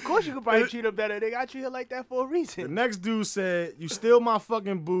 Of course you could probably treat her better. Nigga, I treat her like that for a The reason. next dude said, "You still my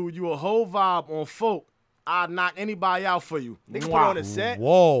fucking boo. You a whole vibe on folk. I'd knock anybody out for you." Nigga put on a set.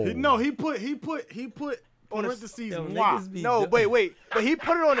 Whoa. He put on parentheses. No, wait. But he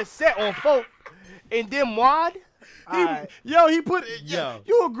put it on a set on folk, and then Mwad. He put it. Yo,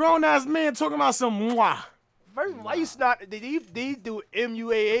 you a grown ass man talking about some mwah. First, why you snot? Did he do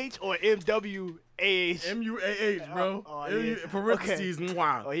MUAH or MWAH? MUAH, bro. Yeah. Parentheses,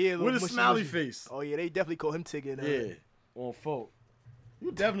 mwah. Oh, yeah, with a smiley face. Oh yeah, they definitely call him Tigger. Yeah, on folk.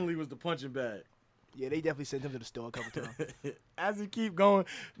 You definitely was the punching bag. Yeah, they definitely sent him to the store a couple times. As he keep going,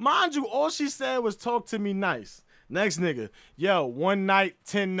 mind you, all she said was talk to me nice. Next nigga, yo, 1 night,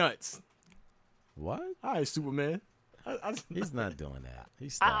 10 nuts. What? All right, Superman. He's not doing that.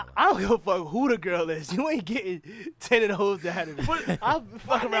 He's stalling. I don't give a fuck who the girl is. You ain't getting 10 of those out of me. I'll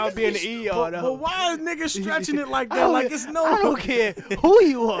fuck around being the ER though. But why is niggas stretching it like that? Like it's no. I don't care who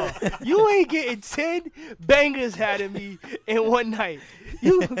you are. You ain't getting 10 bangers out of me in one night.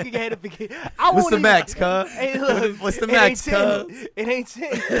 You gotta forget. What's the max, cuz? Hey, look, What's the max, cuz? It ain't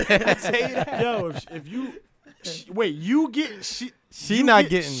 10. I tell you that. Yo, if you wait, you get She not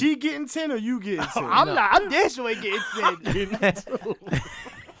getting. She getting 10 or you getting 10? I'm not. I'm damn sure ain't getting 10.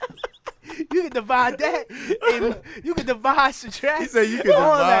 You can divide that, and you can divide, subtract. He said you can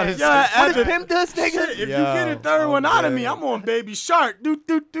divide it. What does Pimp does, nigga? If you get a third one out of me, I'm on Baby Shark. I'm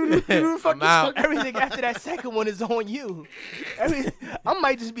out. Everything after that second one is on you. I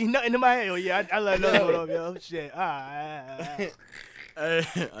might just be nothing in my head. Oh yeah, I let another one off, yo. Shit.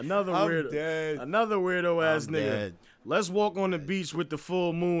 Hey, another weirdo ass nigga. Dead. Let's walk on the beach with the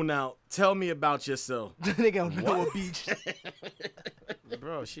full moon out. Tell me about yourself. Nigga don't know a beach.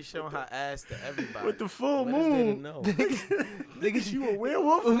 Bro, she showing her ass to everybody. With the full What moon. Niggas, You a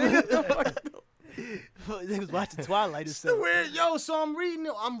werewolf, nigga? Niggas watching Twilight or something. Weird, yo. So I'm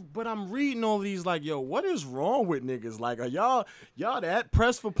reading all these like, yo, what is wrong with niggas? Like, are y'all that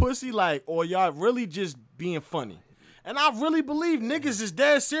pressed for pussy? Like, or y'all really just being funny? And I really believe niggas is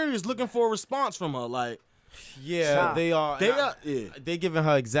dead serious looking for a response from her. Like, yeah, they are. Yeah. They giving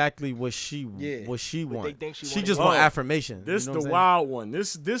her exactly what she wants. They think She just want affirmation. This you know the wild one.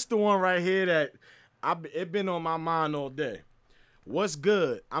 This the one right here that it been on my mind all day. What's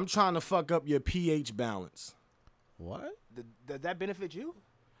good? I'm trying to fuck up your pH balance. What? Does that benefit you?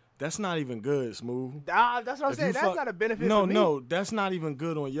 That's not even good, Smooth. That's what I'm saying. That's not a benefit for me. No, that's not even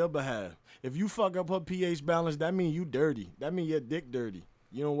good on your behalf. If you fuck up her pH balance, that mean you dirty. That mean your dick dirty.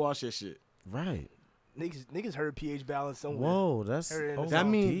 You don't wash your shit. Right. Niggas heard pH balance somewhere. Whoa, that's that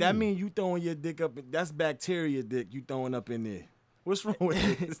mean you throwing your dick up. That's bacteria dick you throwing up in there. What's wrong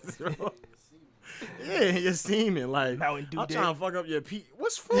with this? Yeah, your semen. Like, I'm trying to fuck up your pH.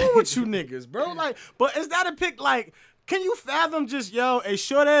 What's wrong with you niggas, bro? Like, but is that a pick? Like, can you fathom just, yo, hey,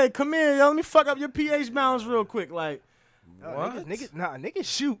 shorty, come here, yo, let me fuck up your pH balance real quick. Like, what? Niggas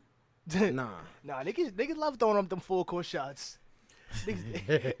shoot. Nah, niggas love throwing up them full court shots.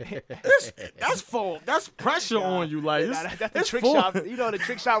 That's pressure on you. Like, that's the trick shot. You know the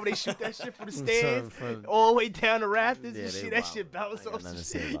trick shot where they shoot that shit from the stairs all the way down the rafters and shit. That shit bounce off.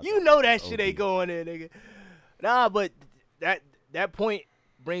 You know that shit ain't going in, nigga. Nah, but that point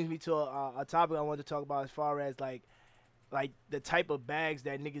brings me to a topic I wanted to talk about as far as like the type of bags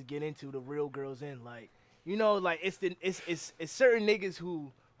that niggas get into, the real girls in. Like, you know, like it's certain niggas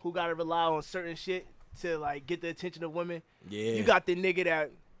who gotta rely on certain shit to like get the attention of women. Yeah. You got the nigga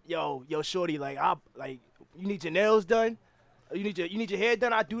that yo shorty, like you need your nails done. You need your hair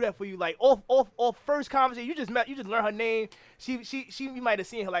done. I do that for you. Like off first conversation, you just learn her name. You might have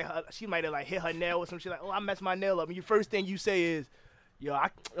seen her she might have like hit her nail or some shit like, oh, I messed my nail up. And your first thing you say is, yo,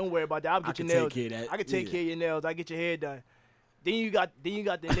 don't worry about that. I'll get your nails. I can take care of your nails. I get your hair done. Then you got the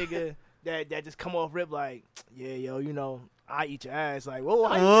nigga that just come off rip like, yeah, yo, you know, I eat your ass. Like, whoa,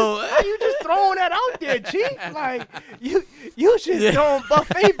 how you just throwing that out there, Chief? Like, you just throwing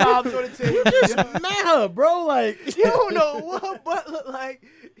buffet vibes on the table. You just met her, bro. Like, you don't know what butt look like.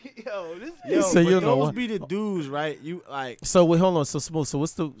 So you know those be the dudes, right? You like. So wait, hold on. So Smooth. So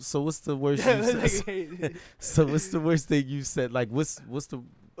what's the worst? So what's the worst thing you said? Like, what's the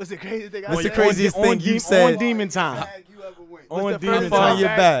craziest thing? What's the craziest thing you said? On Demon Time. On Demon Time. Your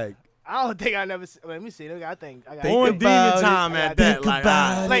bag. I don't think I never. Let me see. I think I got on Demon Time at that.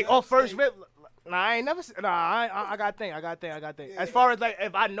 Like on first rip. Nah, I ain't never. Nah, I got think. As far as like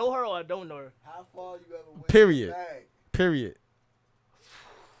if I know her or I don't know her. How far you ever went? Period.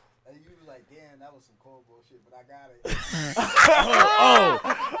 And you was like, damn, that was some cold bullshit, but I got it.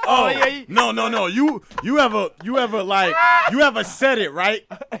 Yeah. No. You ever said it right?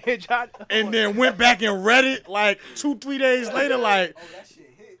 And then went back and read it like 2-3 days later, like. Oh, that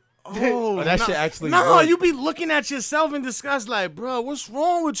shit hit. Oh, that shit actually. No, worked. you be looking at yourself in disgust, like, bro, what's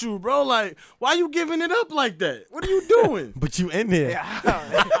wrong with you, bro? Like, why you giving it up like that? What are you doing? But you in there. Yeah,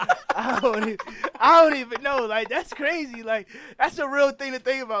 I don't even know. Like, that's crazy. Like, that's a real thing to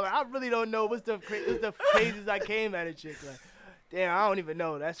think about. Like, I really don't know what's the craziest I came at a chick. Like, damn, I don't even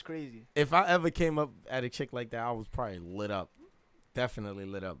know. That's crazy. If I ever came up at a chick like that, I was probably lit up. Definitely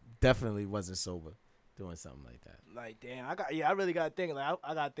lit up. Definitely wasn't sober doing something like that. Like, damn, I really got to think. Like,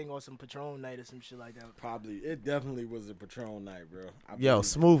 I got to think on some Patron night or some shit like that. Probably. It definitely was a Patron night, bro. Yo,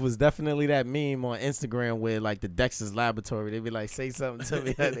 Smooth was definitely that meme on Instagram where, like, the Dexter's Laboratory, they be like, say something to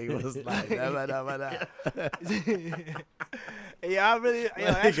me. That nigga was like, yeah, I really,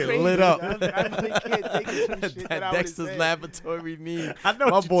 that's crazy. Lit up. I really can't think of some shit that I Dexter's Laboratory meme. I know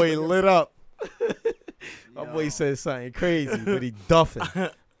my boy lit up. My boy said something crazy, but he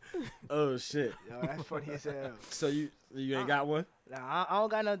duffing. Oh, shit. Yo, that's funny as hell. So you ain't got one? Nah, I don't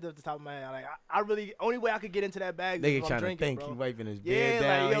got nothing off the top of my head. Like, I really, only way I could get into that bag Nigga is when trying I'm drinking, to think. bro. He wiping his Yeah, beard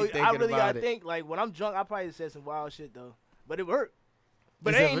down. like, yo, he I really gotta think, like, when I'm drunk, I probably said some wild shit, though. But it worked.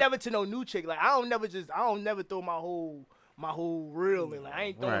 But Is it it ain't never to no new chick. Like, I don't never throw my whole reel in. Like, I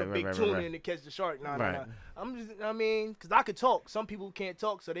ain't throwing a big tuna in to catch the shark. Nah. I'm just, because I could talk. Some people can't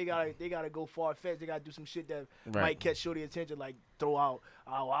talk, so they gotta go far fetched. They gotta do some shit that might catch shorty attention, like throw out,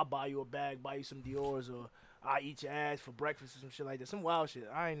 oh, I'll buy you a bag, buy you some Dior's, or I eat your ass for breakfast or some shit like that. Some wild shit.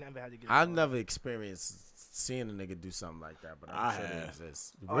 I ain't never had to get. I've never experienced seeing a nigga do something like that, but I'm sure it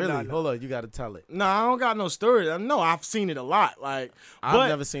exists. Oh, Really? no. Hold on, you gotta tell it. No, I don't got no story. No, I've seen it a lot. Like, I've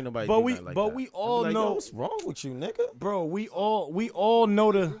never seen nobody do nothing like that. We all like, know. Yo, what's wrong with you, nigga? Bro, we all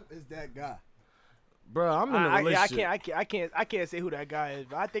know the. Is that guy? Bro, I'm in a relationship. I can't say who that guy is,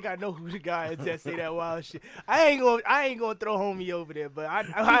 but I think I know who the guy is that say that wild shit. I ain't gonna throw homie over there, but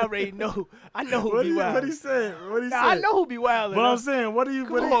I already know. I know who be wild. What he said? I know who be wild. But I'm saying,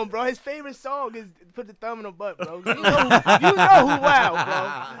 Come on, bro. His favorite song is "Put the Thumb in the Butt," bro. You know who wild, bro.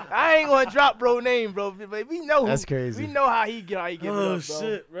 I ain't gonna drop bro name, bro. But we know. That's crazy. We know how he give it up, bro. Oh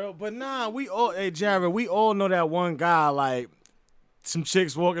shit, bro. But nah, hey Jared, we all know that one guy. Like, some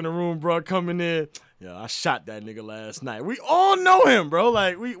chicks walk in the room, bro, coming in. Yeah, I shot that nigga last night. We all know him, bro.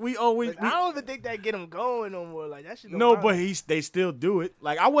 Like, we always. I don't even think that get him going no more. Like, that shit. No, but they still do it.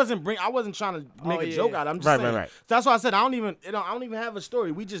 Like, I wasn't trying to make a joke out of it. I'm just saying. Right. So that's why I said I don't even have a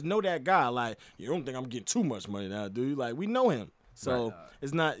story. We just know that guy. Like, you don't think I'm getting too much money now, do you? Like, we know him. So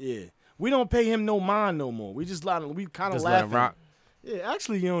it's not. Yeah, we don't pay him no mind no more. We just we kind of laugh. Rock. Yeah,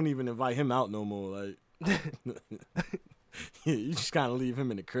 actually, you don't even invite him out no more. Like, yeah, you just kind of leave him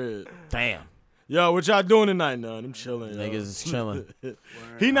in the crib. Damn. Yo, what y'all doing tonight? None. I'm chilling. Niggas is chilling.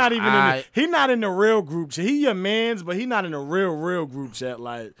 He not even he not in the real group chat. He your mans, but he not in the real group chat.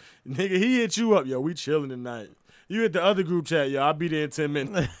 Like, nigga, he hit you up. Yo, we chilling tonight. You hit the other group chat. Yo, I'll be there in 10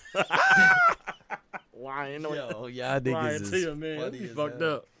 minutes. Why ain't no Yo, y'all niggas is you, man. funny He as fucked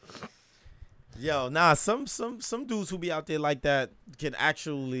hell. up. Yo, nah, some dudes who be out there like that can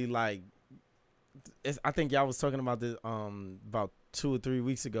actually like. I think y'all was talking about this about 2 or 3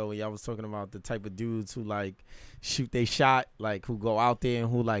 weeks ago when y'all was talking about the type of dudes who like shoot they shot, like who go out there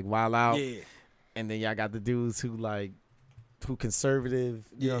and who like wild out. Yeah. And then y'all got the dudes who like who conservative,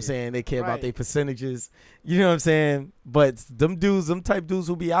 you know what I'm saying? They care about their percentages. You know what I'm saying? But them type dudes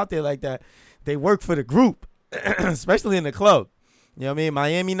who be out there like that, they work for the group, especially in the club. You know what I mean?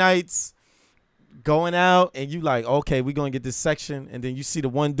 Miami Nights, going out and you like, okay, we gonna get this section, and then you see the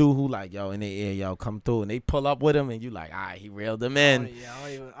one dude who like, yo, in their ear, yo, come through, and they pull up with him, and you like, all right, he reeled them in.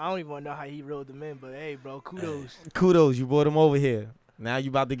 I don't even know how he reeled them in, but hey, bro, kudos. Kudos, you brought him over here. Now you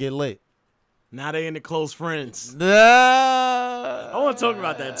about to get lit. Now they in the close friends. I I want to talk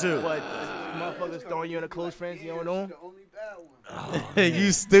about that too. What, motherfuckers throwing you in the close friends, you don't know him? The only bad one. You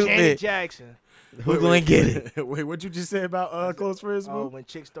Janet stupid. Jackson. Who gonna get it? Wait, what you just say about close friends? Oh, Boo? when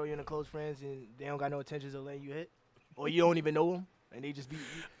chicks throw you in the close friends and they don't got no intentions of letting you hit, or you don't even know them, and they just be.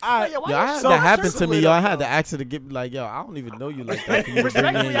 I, Yo, Yo, I had so that happen to split me, yo. up, I had though. to ask her to get like, yo, I don't even know you like that. For you to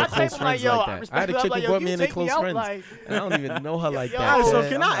bring me in Respectfully, your I close type friends like, yo, like that. I had a chick who brought me in their close friends. And I don't even know her like Yo, that. All right, so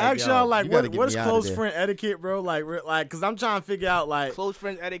man. can I'm I ask yo, y'all like you gotta get what's me outta close there. friend etiquette, bro? Like, cause I'm trying to figure out like. Close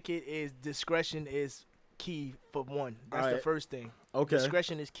friends etiquette is discretion is key for one. That's the Alright. first thing. Okay.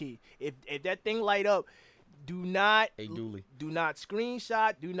 Discretion is key. If that thing light up, do not Hey, Dooley. do not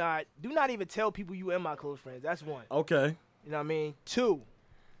screenshot. Do not even tell people you in my close friends. That's one. Okay. You know what I mean? Two.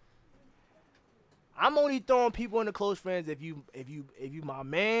 I'm only throwing people in the close friends if you my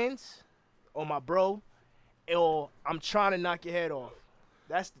mans or my bro, or I'm trying to knock your head off.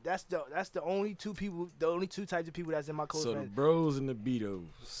 That's the only two people, the only two types of people that's in my close So the friends. bros and the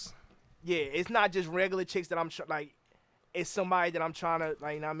beatos. Yeah, it's not just regular chicks that I'm like. It's somebody that I'm trying to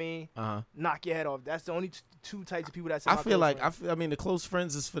like. You know what I mean? Knock your head off. That's the only two types of people that's. In I my feel close like friends. I mean the close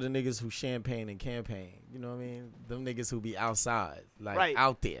friends is for the niggas who champagne and campaign. You know what I mean? Them niggas who be outside, like Right.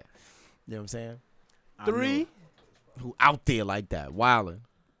 out there. You know what I'm saying? Three. Who out there like that, wildin'.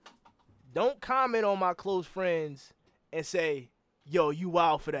 Don't comment on my close friends and say, "Yo, you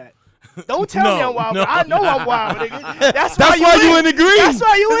wild for that." Don't tell me I'm wild. no, I know I'm wild, nigga. That's why you in the green. That's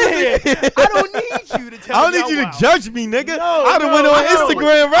why you in here. I don't need you to tell I me don't need you I'm to wild. judge me, nigga. No, I done no, went on I know.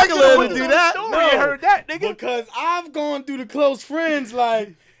 Instagram regular to do that. Story and heard that, nigga. Because I've gone through the close friends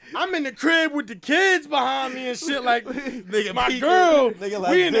like. I'm in the crib with the kids behind me and shit like Nigga my peeking. girl. Nigga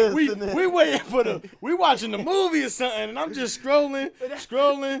like we in the, this and that. we waiting for we watching the movie or something, and I'm just scrolling.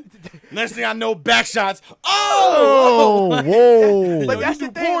 Next thing I know, back shots. Oh, whoa. But Yo, that's you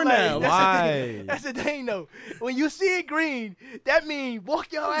the do thing, porn like, now. Why? That's the thing, though. When you see it green, that means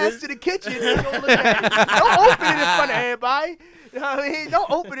walk your ass to the kitchen and go look at it. Don't open it in front of everybody. You know what I mean?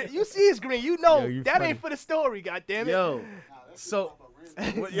 Don't open it. You see it's green. You know Yo, you that funny. ain't for the story, goddammit. Yo, so.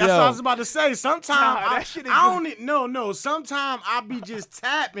 That's what Yo. I was about to say. Sometimes Nah, that shit is I don't need, no. Sometimes I be just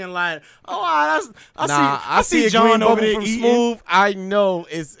tapping like, oh, I see a John green over bubble there from eating. Smooth. I know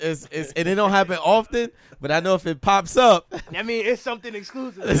it's and it don't happen often, but I know if it pops up, I mean, it's something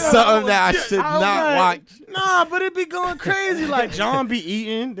exclusive. it's something that I should I'm not like, watch. Nah, but it be going crazy. Like John be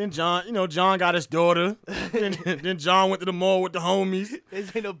eating, then John got his daughter. Then John went to the mall with the homies.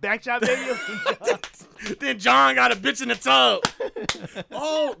 This ain't no backshot video. Then John got a bitch in the tub.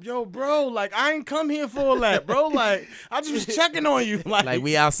 Oh, yo, bro, like I ain't come here for all that, bro. Like I just was checking on you. Like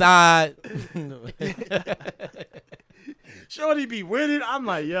we outside. Shorty be with it. I'm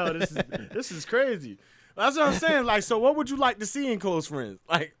like, yo, this is crazy. That's what I'm saying. Like, so what would you like to see in close friends?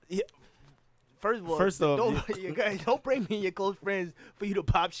 Like, First of all, First off, don't bring me your close friends for you to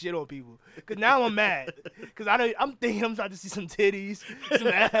pop shit on people. Cause now I'm mad. Cause I'm thinking I'm trying to see some titties, some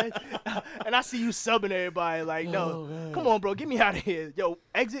ass, and I see you subbing everybody. Like, no, come on, bro, get me out of here. Yo,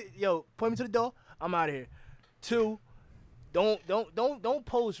 exit. Yo, point me to the door. I'm out of here. Two, don't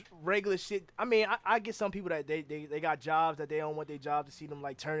post regular shit. I mean, I get some people that they got jobs that they don't want their job to see them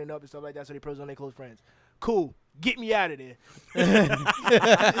like turning up and stuff like that, so they post on their close friends. Cool. Get me out of there.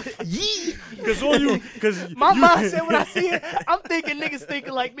 Because My mindset when I see it, I'm thinking niggas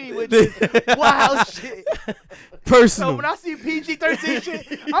thinking like me, which is wild shit. So Personal. when I see PG-13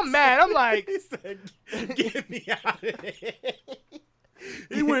 shit, I'm mad. I'm like, get me out of here.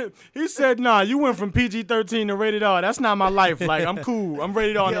 He said, nah, you went from PG-13 to rated R. That's not my life. Like, I'm cool. I'm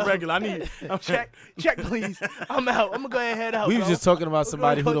rated R on the Yo. regular. check, please. I'm out. I'm gonna go ahead and head out. We was bro. just talking about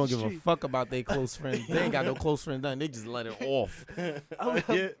somebody who Go don't up the give a street. fuck about their close friends. They ain't got no close friends, nothing. They just let it off.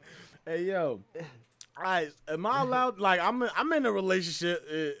 Yeah. Hey, yo. All right, am I allowed? Like, I'm in a relationship.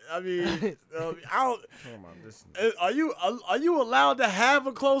 I mean, I don't. Are you allowed to have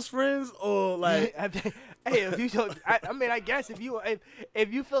a close friends or like? Hey, if you don't, I mean, I guess if you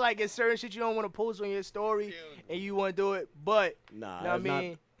feel like it's certain shit you don't want to post on your story and you want to do it, but Nah, you know what I it's not-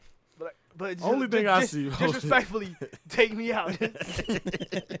 mean, but Only thing I see, disrespectfully, take me out.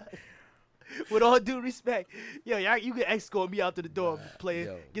 With all due respect, yo, you can escort me out to the door, player.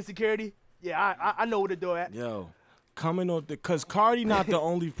 yo. Get security. Yeah, I know where the door at. Yo, coming off cause Cardi not the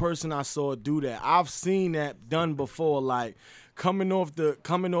only person I saw do that. I've seen that done before. Like coming off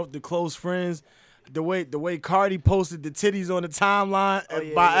the close friends. The way Cardi posted the titties on the timeline Oh,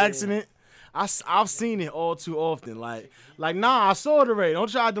 yeah, by yeah, accident. I've seen it all too often. Like nah, I saw it already. Don't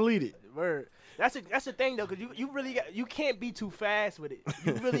try to delete it. Word. That's the thing though, because you really you can't be too fast with it.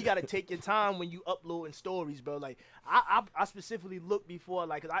 You really got to take your time when you uploading stories, bro. Like I specifically looked before,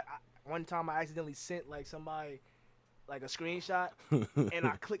 like, 'cause I one time I accidentally sent like somebody like a screenshot, and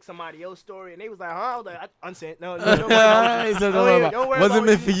I clicked somebody else's story, and they was like, "Huh?" I was like, "I unsent." No, don't worry Wasn't about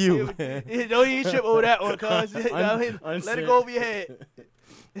meant for you. Don't even trip over that one, cuz. Let it go over your head.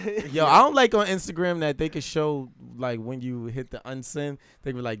 Yo, I don't like on Instagram that they can show like when you hit the unsend,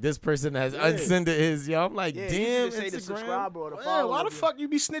 they be like, this person has unsended his. Yo, I'm like, damn, you say the Instagram. subscriber or the Yeah, follower. why the fuck you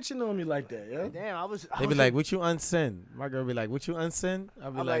be snitching on me like that? Yeah. Damn, I was. They be like, what you unsend? My girl be like, what you unsend?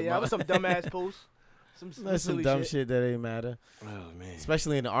 I'll be I'm like, yeah, that was some dumbass post. That's some dumb shit that ain't matter. Oh man.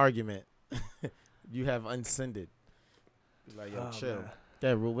 Especially in an argument. You have unsended. Like, yo, chill. Man.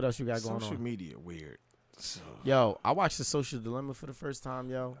 Yeah, Rue, what else you got going Social on? media weird. So. Yo, I watched The Social Dilemma for the first time,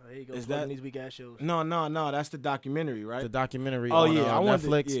 yo. There you go. Is Plugging that- these weak ass shows? No, that's the documentary, right? The documentary Oh on yeah, I wanted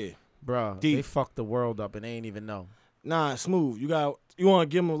Netflix. to, yeah. Bruh, Deep. they fucked the world up and they ain't even know. Nah, Smooth. You want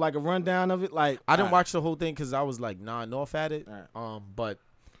to give them like a rundown of it? Like I didn't alright. watch the whole thing because I was like off at it. Alright. But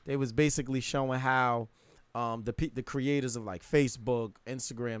they was basically showing how the creators of like Facebook,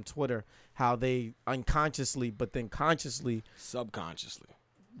 Instagram, Twitter, how they unconsciously but then consciously, subconsciously,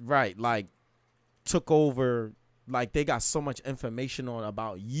 right, like took over. Like they got so much information on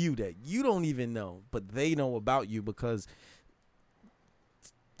about you that you don't even know, but they know about you because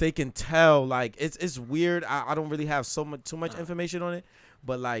they can tell. Like it's weird. I don't really have too much information on it,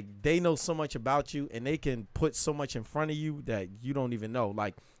 but like they know so much about you and they can put so much in front of you that you don't even know.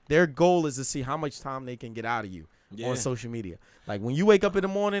 Like their goal is to see how much time they can get out of you on social media. Like when you wake up in the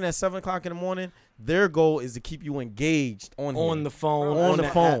morning at 7:00 in the morning, their goal is to keep you engaged on the phone, on the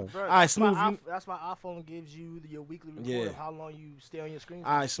phone. Bro, All right, Smooth. That's why iPhone gives you your weekly report Yeah. of how long you stay on your screen.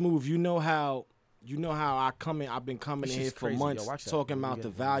 All right, Smooth. You know how I've been coming This in here shit's for crazy. Yo, months watch that. talking We about the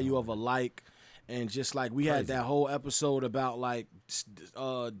getting- value of a like, and just like we had Crazy. that whole episode about like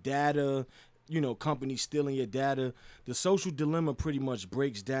data, companies stealing your data. The Social Dilemma pretty much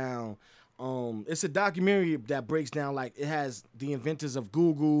breaks down. It's a documentary that breaks down, like, it has the inventors of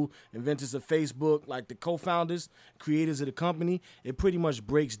Google, inventors of Facebook, like the co-founders, creators of the company. It pretty much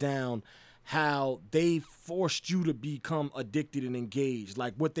breaks down how they forced you to become addicted and engaged,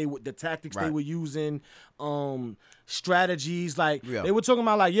 like the tactics they Right. were using, strategies. Like Yeah. they were talking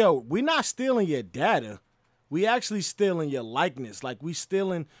about, like, yo, we're not stealing your data, we actually stealing your likeness. Like we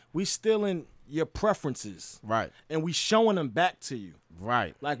stealing your preferences, Right. and we showing them back to you.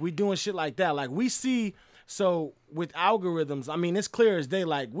 Right. Like we doing shit like that. Like we see, so with algorithms, I mean, it's clear as day.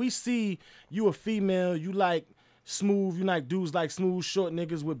 Like we see you a female, you like smooth, you like dudes like smooth, short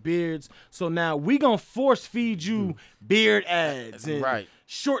niggas with beards. So now we gonna force feed you beard ads and Right.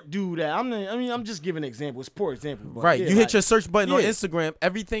 short dude ad. I'm just giving an example. It's a poor example. But Right. yeah, You like, hit your search button on yeah. Instagram,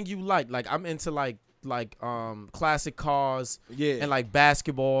 everything you like. Like I'm into like classic cars Yeah. and like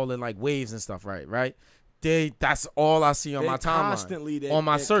basketball and like waves and stuff, right? That's all I see on my timeline. On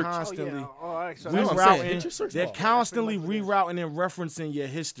my search. Constantly, Oh, yeah. All right. So That's what I'm saying. rerouting. Hit your search They're bar. constantly That's pretty much rerouting and referencing your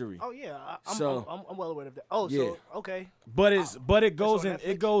history. Oh yeah, So- I'm well aware of that. Oh, Yeah. so okay. But it goes on in, Netflix?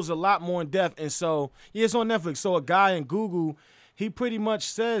 it goes a lot more in depth, and so yeah, it's on Netflix. So a guy in Google, he pretty much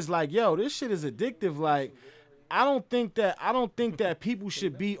says like, yo, this shit is addictive. Like, I don't think that people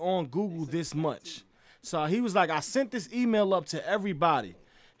should be on Google this much. So he was like, I sent this email up to everybody.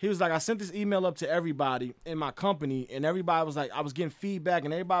 He was like, I sent this email up to everybody in my company, and everybody was like, I was getting feedback,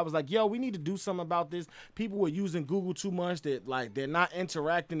 and everybody was like, yo, we need to do something about this. People were using Google too much, that like they're not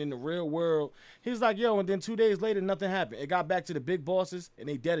interacting in the real world. He was like, yo, and then 2 days later, nothing happened. It got back to the big bosses, and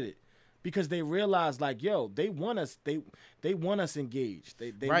they deaded it. Because they realized, like, yo, they want us, they want us engaged.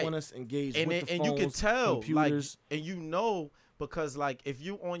 They Right. want us engaged and with the and phones, you can tell, computers. like, and you know, because like if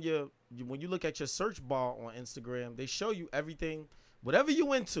you on when you look at your search bar on Instagram, they show you everything, whatever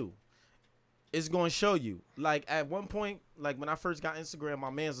you into, it's going to show you. Like at one point, like when I first got Instagram, my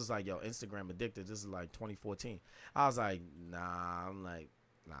man's was like, yo, Instagram addicted. This is like 2014. I was like, nah. I'm like,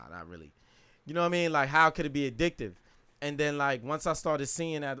 nah, not really. You know what I mean? Like, how could it be addictive? And then like once I started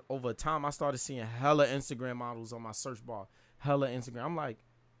seeing that over time, I started seeing hella Instagram models on my search bar. Hella Instagram. I'm like,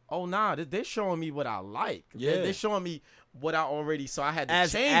 oh nah, they're showing me what I like. Yeah. They're showing me what I already. So I had to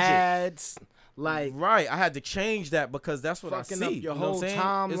As change ads, it. like, Right, I had to change that because that's what I Fucking see. up your You know whole what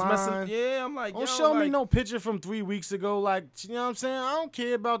I'm saying? It's timeline. messing. Yeah, I'm like, don't yo, show me like- no picture from 3 weeks ago. Like, you know what I'm saying? I don't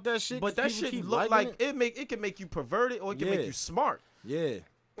care about that shit. But 'cause that people shit keep look liking like it can make you perverted or it can Yeah. make you smart. Yeah.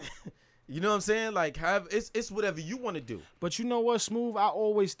 You know what I'm saying? Like, it's whatever you want to do. But you know what, Smooth? I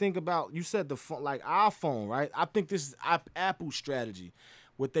always think about, you said the phone, like iPhone, right? I think this is Apple's strategy.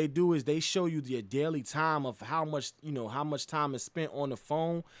 what they do is they show you your daily time of how much time is spent on the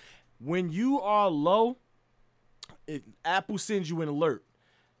phone. When you are low, Apple sends you an alert.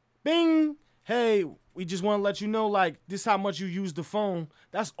 Bing! Hey, we just want to let you know, like, this how much you use the phone.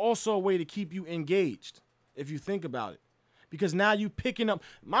 That's also a way to keep you engaged, if you think about it. Because now you picking up.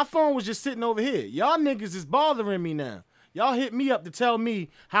 My phone was just sitting over here. Y'all niggas is bothering me now. Y'all hit me up to tell me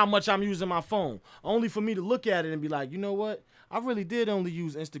how much I'm using my phone, only for me to look at it and be like, you know what? I really did only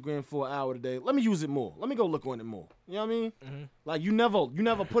use Instagram for an hour today. Let me use it more. Let me go look on it more. You know what I mean? Mm-hmm. Like, you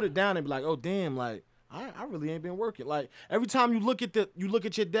never put it down and be like, oh, damn, like, I really ain't been working. Like, every time you look at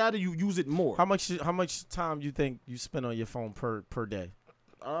your data, you use it more. How much time you think you spend on your phone per day?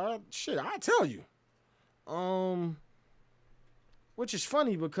 Shit, I'll tell you. Which is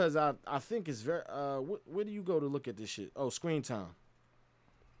funny because I think it's very where do you go to look at this shit? Oh, screen time.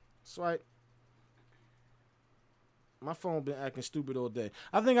 Swipe. My phone been acting stupid all day.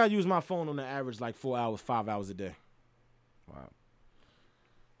 I think I use my phone on the average like 4 hours, 5 hours a day. Wow.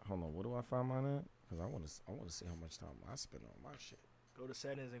 Hold on, what do I find mine at? Because I want to see how much time I spend on my shit. Go to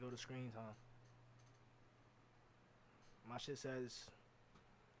settings and go to screen time. My shit says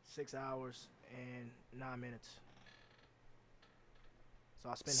 6 hours and 9 minutes. So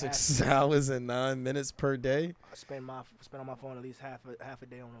I spend 6 hours and 9 minutes per day. I spend on my phone at least half a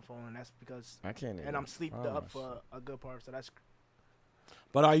day on the phone, and that's because I can't. And I'm sleeped up for a good part, so that's.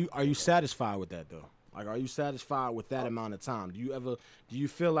 But are you satisfied with that though? Like, are you satisfied with that amount of time? Do you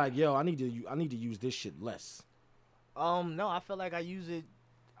feel like, yo, I need to use this shit less? No, I feel like I use it.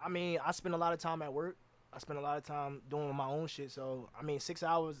 I mean, I spend a lot of time at work. I spend a lot of time doing my own shit. So I mean, 6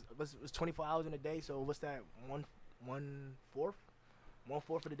 hours was 24 hours in a day. So what's that? One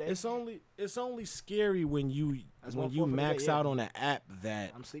fourth of the day. It's only scary when you max out on an app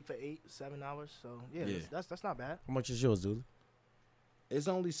that I'm sleep for 8-7 hours. So yeah. That's not bad. How much is yours, dude? It's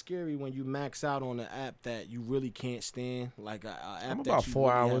only scary when you max out on an app that you really can't stand, like an app I'm that about you 4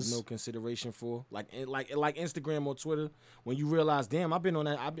 really hours. have no consideration for, like Instagram or Twitter. When you realize, damn, I've been on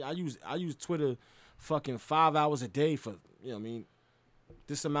that. I use Twitter, fucking 5 hours a day for, you know what I mean,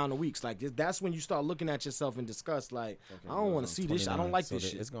 this amount of weeks. Like, that's when you start looking at yourself in disgust. Like, I don't want to see this shit. I don't like this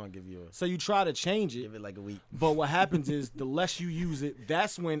shit. It's gonna give you so you try to change it. Give it like a week. But what happens is the less you use it,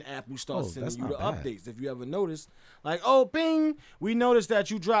 that's when Apple starts sending you the updates. If you ever notice, like, oh, bing, we noticed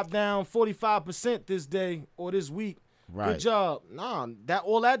that you dropped down 45% this day or this week. Right. Good job. Nah,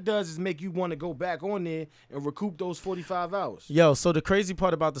 all that does is make you want to go back on there and recoup those 45 hours. Yo, so the crazy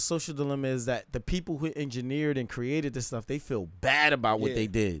part about the social dilemma is that the people who engineered and created this stuff, they feel bad about what they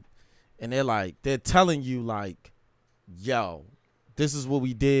did. And they're telling you like, yo, this is what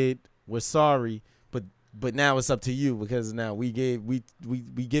we did. We're sorry, but now it's up to you because now we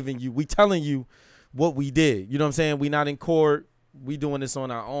telling you what we did. You know what I'm saying? We not in court. We doing this on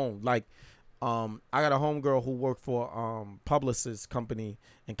our own. Like, I got a homegirl who worked for Publicis company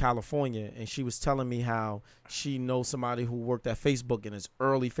in California, and she was telling me how she knows somebody who worked at Facebook in its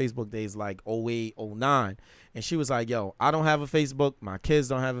early Facebook days, like 08, 09. And she was like, yo, I don't have a Facebook. My kids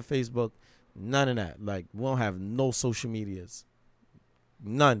don't have a Facebook. None of that. Like, we don't have no social medias.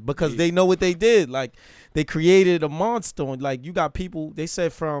 None. Because they know what they did. Like, they created a monster. Like, you got people, they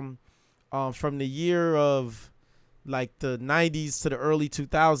said from the year of, like, the 90s to the early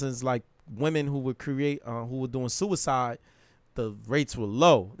 2000s, like, women who would who were doing suicide, the rates were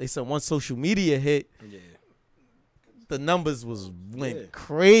low. They said once social media hit, the numbers went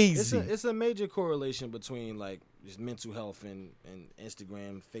crazy. It's a major correlation between like just mental health and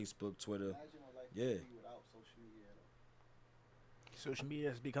Instagram, Facebook, Twitter. Yeah. Social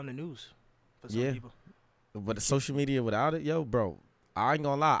media has become the news for some people. But the social media without it, yo, bro, I ain't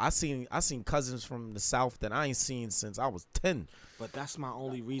gonna lie. I seen cousins from the South that I ain't seen since I was 10. But that's my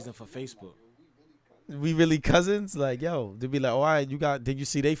only reason for Facebook. We really cousins? Like, yo, they'd be like, all right, did you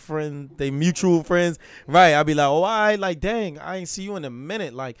see they mutual friends? Right. I'd be like, oh, all right, like, dang, I ain't see you in a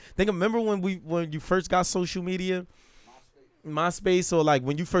minute. Like, remember when you first got social media? MySpace, or like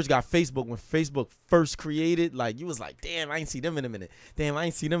when you first got Facebook, when Facebook first created, like, you was like, damn, I ain't see them in a minute. Damn, I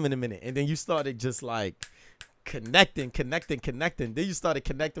ain't see them in a minute. And then you started just like connecting. Then you started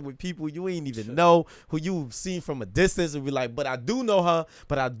connecting with people you ain't even know, who you've seen from a distance, and be like, but I do know her,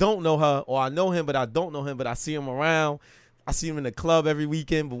 but I don't know her, or I know him, but I don't know him, but I see him around. I see him in the club every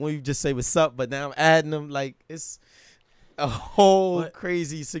weekend, but when you just say what's up, but now I'm adding him. Like, it's a whole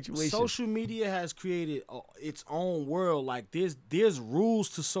crazy situation. Social media has created its own world. Like, there's rules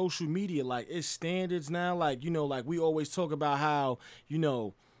to social media. Like, it's standards now. Like, you know, like we always talk about how, you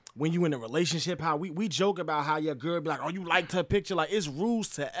know, when you in a relationship, how we joke about how your girl be like, oh, you liked her picture. Like, it's rules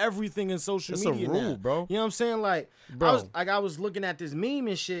to everything in social It's media a rule, now. bro. You know what I'm saying? Like, Bro. I was looking at this meme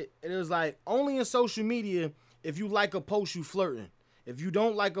and shit, and it was like, only in social media, if you like a post, you flirting. If you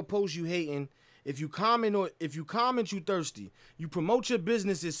don't like a post, you hating. If you comment, you thirsty. You promote your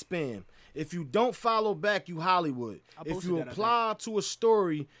business, it's spam. If you don't follow back, you Hollywood. If you apply to a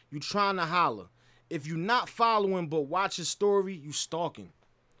story, you trying to holler. If you not following but watch a story, you stalking.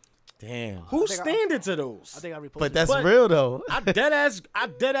 Damn. Who's standing to those? I think I reposted. But that's But- real though. I dead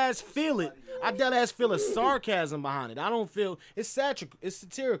ass feel it. I dead ass feel a sarcasm behind it. I don't feel it's satirical. It's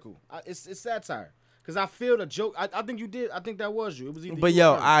satirical. It's satire. Cause I feel the joke. I think you did. I think that was you. It was either. But you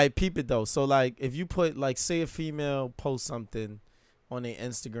yo, or her. I peep it though. So like, if you put like, say a female post something on their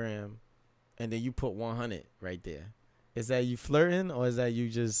Instagram, and then you put 100 right there, is that you flirting or is that you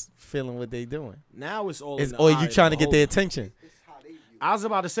just feeling what they doing? Now it's all. Is in the or eye you of trying the to get their beholder. attention? I was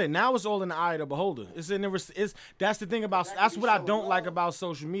about to say now it's all in the eye of the beholder. That's the thing about that's what I don't like about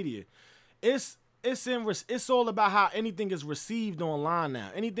social media. It's all about how anything is received online now.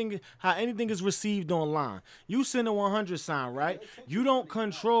 How anything is received online. You send a 100 sign, right? You don't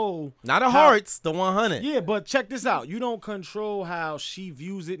control Not the how- hearts, the 100. Yeah, but check this out. You don't control how she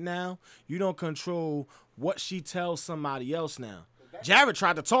views it now. You don't control what she tells somebody else now. Jared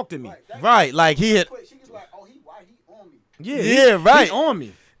tried to talk to me. Right, like he hit. She was like, oh, why he on me? Yeah, Yeah, right. He on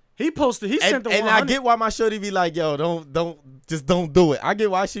me. He posted. He sent the And 100. I get why my shorty be like, yo, don't do it. I get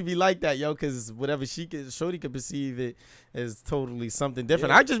why she be like that, yo, because whatever shorty could perceive it as totally something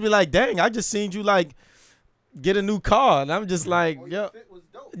different. Yeah. I just be like, dang, I just seen you like get a new car, and I'm just like, Oh, yo, your fit was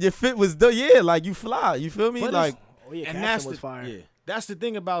dope. your fit was dope. Yeah, like you fly. You feel me? But Like, Oh yeah, and caption that's was the fire. yeah. That's the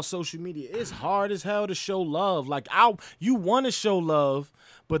thing about social media. It's hard as hell to show love. Like you want to show love,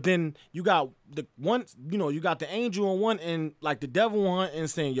 but then you got the one. You know, you got the angel on one end, like the devil on one end,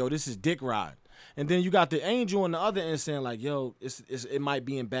 saying, "Yo, this is dick ride." And then you got the angel on the other end saying like, yo, it might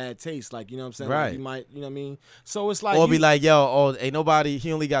be in bad taste. Like, you know what I'm saying? Right. Like, you might, you know what I mean? So it's like. or be like, yo, oh, ain't nobody.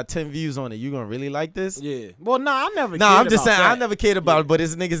 He only got 10 views on it. You gonna really like this? yeah. Well, I never. Nah, cared I'm just about saying, I that. never cared about it, but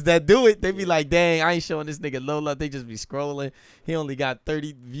it's niggas that do it. They be like, dang, I ain't showing this nigga low love. They just be scrolling. He only got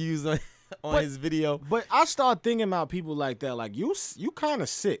 30 views on his video. But I start thinking about people like that. Like, you kind of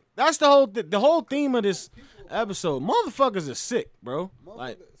sick. That's the whole theme of this episode. Motherfuckers are sick, bro.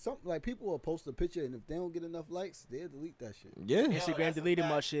 Like, Like people will post a picture and if they don't get enough likes, they'll delete that shit. yeah. Instagram deleted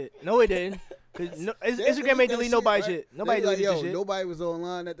my shit. No, it didn't. Cause Instagram ain't delete nobody's shit. Nobody like, deleted yo, shit. nobody was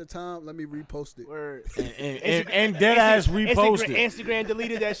online at the time. Let me repost it. Word. And dead ass reposted. Instagram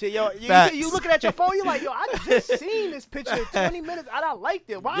deleted that shit. Yo, Facts. you looking at your phone, you like, yo, I just seen this picture in 20 minutes and I liked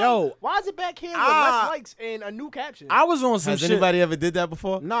it. Why is it back here with less likes and a new caption? I was on some Has shit. anybody ever did that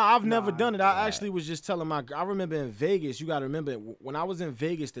before? No, I've never done it. I actually was just telling I remember in Vegas, you got to remember, when I was in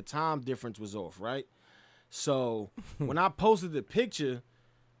Vegas, the time difference was off, right? So when I posted the picture,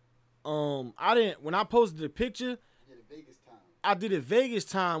 when I posted the picture, I did it Vegas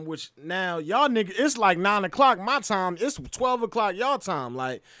time, which now y'all niggas, it's like 9 o'clock my time. It's 12 o'clock y'all time.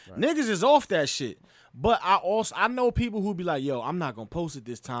 Like, niggas is off that shit. But I know people who be like, yo, I'm not gonna post it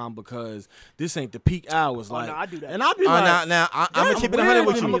this time because this ain't the peak hours. Like, no, I do that. And I be like, now I'm gonna that's keep it weird 100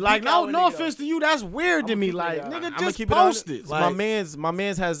 with to you. me. Like, no peak hour nigga, offense to you, that's weird to me. keep it Like, out. nigga, I'ma just keep it post honest. it. My Like,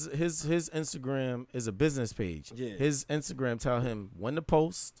 man's has his Instagram is a business page. Yeah. His Instagram tell him when to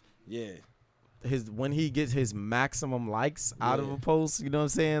post. yeah, When he gets his maximum likes out of a post, you know what I'm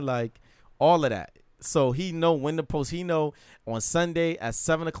saying? Like all of that. So he know when to post. He know on Sunday at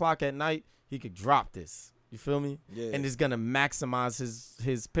 7 o'clock at night he could drop this. You feel me? Yeah. And it's gonna maximize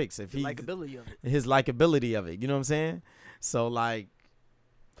his pics if he Likability of it. his likability of it. You know what I'm saying? So like,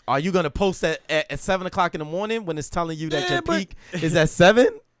 are you gonna post that at 7 o'clock in the morning when it's telling you that Yeah, your but- peak is at 7?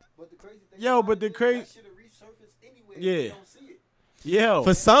 But the crazy thing Yo, but the crazy, that shit'll resurface anyway. Yeah. You don't see it. yo,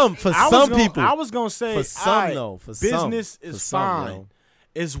 For some people. I was gonna say, For some, alright, though. For some. business For is some, fine. yo.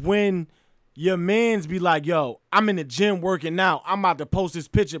 It's when your mans be like, yo, I'm in the gym working out. I'm about to post this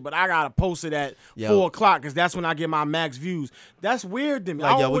picture, but I gotta post it at Yo. 4 o'clock because that's when I get my max views. That's weird to me.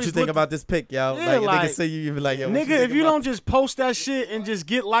 Like, I yo, what always you think look- about this pic, yo? Yeah, like, like, nigga say you be like, yo, what Nigga, think if you about don't just post that shit and just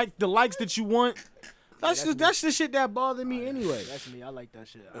get like the likes that you want, that's the shit that bothered me anyway. That's me. I like that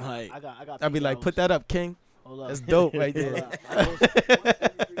shit. Like, I got. I'd be like, put that up, King. Hold up. That's dope right Hold there. up. I posted-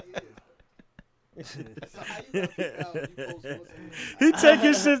 So how you gonna figure out if you post once a week? He take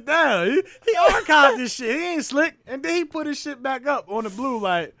his shit down. He archived this shit. He ain't slick, and then he put his shit back up on the blue.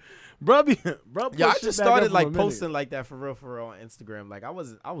 Like, bro, put Yeah, I shit just back started up like for a minute. posting like that for real on Instagram. Like I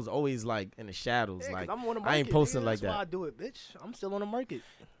was always like in the shadows. Yeah, 'cause like I'm on the I ain't market, posting nigga. like That's why I that. do it, bitch. I'm still on the market.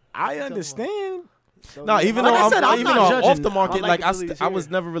 I understand. So, No, yeah, even like though I said, I'm even not though I'm off judging. the I market, like like the ability to I hear. was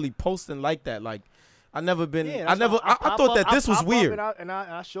never really posting like that. Like I never been. Yeah, I that's never. why I thought that this was pop up weird. and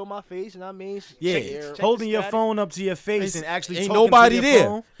I show my face, and I mean, Yeah, check holding the your static. phone up to your face and actually Ain't talking nobody to your there.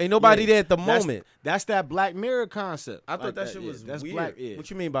 phone. Ain't nobody Yeah, there at the that's- moment. That's that Black Mirror concept. I thought Like that shit yeah, was that's weird. Black. Yeah. What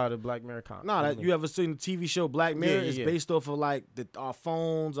you mean by the Black Mirror con? No, that you ever seen the TV show Black Mirror? yeah, It's yeah. based off of like our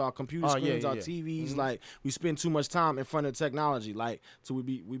phones, our computer Oh, yeah, screens, yeah, our yeah. TVs. Like we spend too much time in front of technology, like till we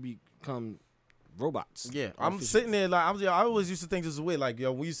become robots. Yeah, I'm sitting there like I always used to think this was weird. Like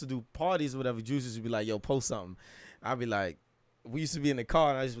yo, we used to do parties or whatever. Juice used to be like, yo, post something. I'd be like, we used to be in the car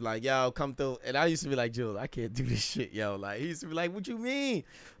and I used to be like, yo, come through. And I used to be like, Jules, I can't do this shit, yo. Like he used to be like, what you mean?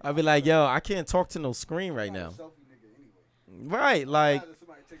 I'd be like, yo, I can't talk to no screen right now. Selfie nigga anyway. Right, like, Rather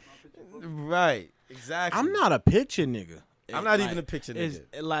somebody take my picture for me. right, exactly. I'm not a picture nigga. I'm not Like, even a picture it's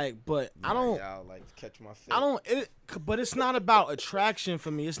nigga. like, but I don't. Y'all like catch my face. I don't. But it's not about attraction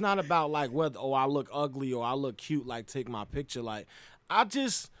for me. It's not about like whether I look ugly or I look cute. Like take my picture. Like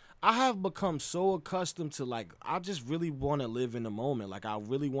I have become so accustomed to like I just really want to live in the moment. Like I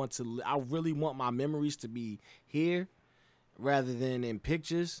really want to. I really want my memories to be here rather than in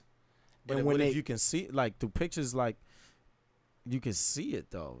pictures. But and what when if you can see like through pictures like. You can see it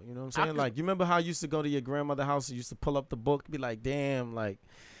though, you know what I'm saying? could- Like you remember how you used to go to your grandmother's house and you used to pull up the book, be like, damn, like,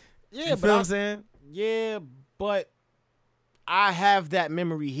 yeah, you but feel what I'm saying? yeah, but I have that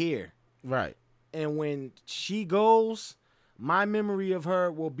memory here. Right. And when she goes, my memory of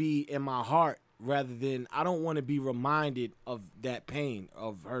her will be in my heart rather than I don't want to be reminded of that pain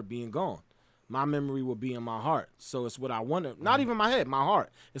of her being gone. My memory will be in my heart. So it's what I want to, not even my head, my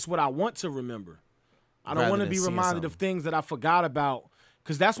heart. It's what I want to remember. I don't Rather want to than be seeing reminded of something. things that I forgot about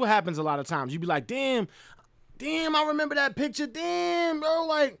because that's what happens a lot of times. You be like, damn, I remember that picture. Damn, bro,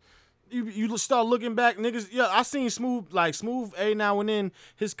 like, you start looking back, niggas. Yeah, I seen Smooth every now and then.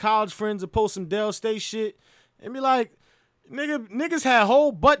 His college friends would post some Dell State shit and be like, niggas had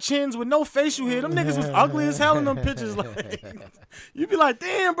whole butt chins with no facial hair. Them niggas was ugly as hell in them pictures. Like, you be like,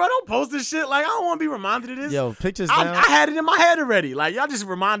 damn, bro, don't post this shit. Like, I don't want to be reminded of this. Yo, pictures I now. had it in my head already. Like, y'all just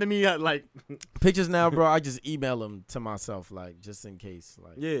reminded me. Like, Pictures now, bro. I just email them to myself, like just in case.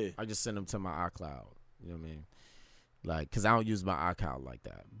 Like, yeah. I just send them to my iCloud. You know what I mean? Like, cause I don't use my iCloud like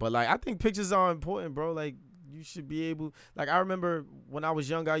that. But like, I think pictures are important, bro. Like, you should be able. Like, I remember when I was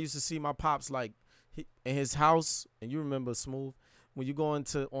younger, I used to see my pops like in his house, and you remember Smooth when you go on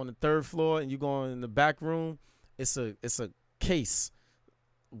the third floor and you go in the back room. It's a case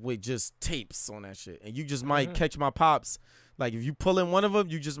with just tapes on that shit, and you just might catch my pops. Like if you pull in one of them,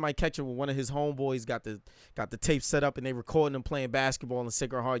 you just might catch it when one of his homeboys got the tape set up and they recording them playing basketball in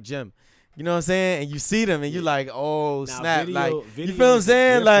Sacred Heart Gym. You know what I'm saying? And you see them and you like, oh Now, snap! Like you video feel what I'm is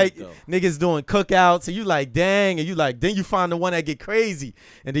saying? Like different, niggas doing cookouts and you like, dang, and you like, then you find the one that get crazy,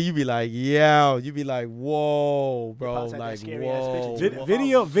 and then you be like, yeah, you be like, whoa, bro, Pops had that like scary-ass whoa. picture.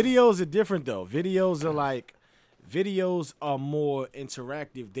 Videos are different though. Videos are more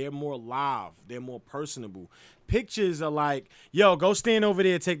interactive. They're more live. They're more personable. Pictures are like, yo, go stand over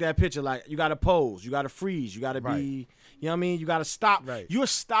there, take that picture. Like you gotta pose, you gotta freeze, you gotta Right. be, you know what I mean? You gotta stop. Right. You're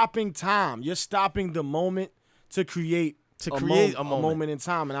stopping time. You're stopping the moment to create a moment in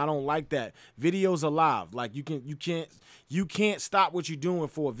time, and I don't like that. Videos are live. Like you can't stop what you're doing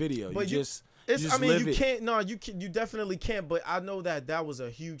for a video. But you it's, just I mean, live you it. can't. No, you definitely can't. But I know that was a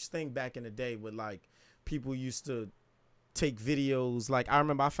huge thing back in the day with like people used to take videos. Like I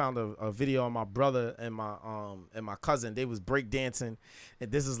remember I found a video of my brother and my cousin. They was break dancing,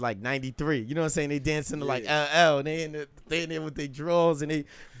 and this is like '93. You know what I'm saying? They dancing to like LL. And they in there with their drawers and they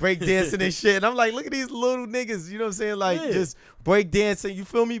break dancing and shit. And I'm like, look at these little niggas. You know what I'm saying? Like just break dancing. You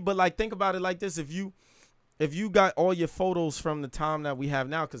feel me? But like think about it like this: if you got all your photos from the time that we have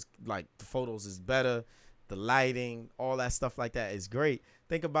now, because like the photos is better, the lighting, all that stuff like that is great.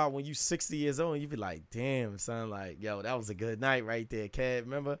 Think about when you 60 years old and you be like, damn, son, like, yo, that was a good night right there, kid.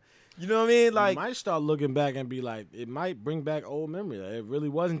 Remember? You know what I mean? Like, you might start looking back and be like, it might bring back old memory. Like, it really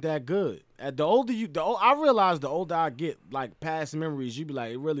wasn't that good. At the older I realize the older I get, like past memories, you be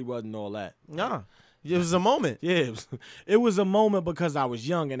like, it really wasn't all that. nah, it was a moment. Yeah, it was a moment because I was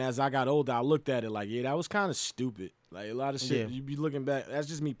young, and as I got older, I looked at it like, yeah, that was kind of stupid. Like a lot of shit, Yeah. you be looking back. That's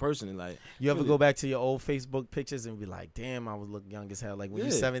just me personally. Like, You ever really- go back to your old Facebook pictures and be like, damn, I would look young as hell. Like when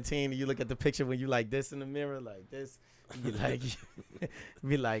you're Yeah. 17 and you look at the picture when you like this in the mirror, like this, you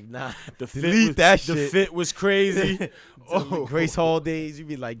be like, nah, the fit delete was, that the shit. fit was crazy. Oh, Grace Hall days, you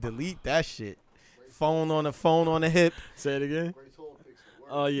be like, delete that shit. Phone on the hip. Say it again. Grace Hall picks the word.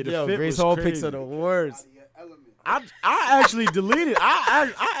 Oh yeah, the Yo, fit Grace was Hall crazy. pics are the worst. Out of your element. I actually deleted.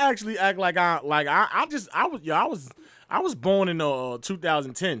 I actually act like I was born in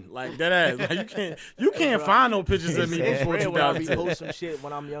 2010. Like that ass. Like you can't find no pictures of me before It's when I 2010. repost some shit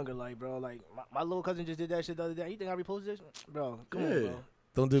when I'm younger, like bro, like my little cousin just did that shit the other day. You think I reposted this, bro? Come on, bro.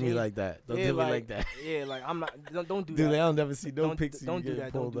 Don't do me like that. Don't do me like that. Yeah, like I'm not. Don't do Dude, that. I'll never see no Don't pics. do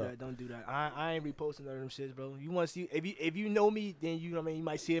that. Don't do that. Don't do that. I ain't reposting none of them shits, bro. You want to see if you know me, then you know what I mean. You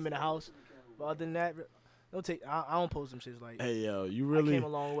might see him in the house. But other than that, don't take. I don't post them shits like. Hey yo, you I really came a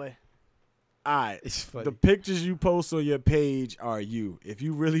long way. all right. It's funny. The pictures you post on your page are you. If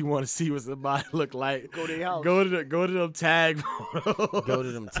you really want to see what somebody look like, Go to their house. go to them tag photos. Go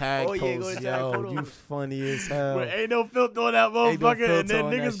to them tag Oh, yeah, go posts, to tag yo. photos. You funny as hell. But ain't no filter on that Ain't no motherfucker, and then filter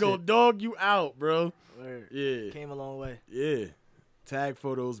on that niggas gonna shit. dog you out, bro. Word. Yeah, Came a long way. yeah. Tag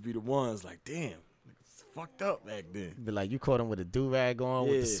photos be the ones like, damn, niggas fucked up back then. Be like, you caught him with a do-rag on,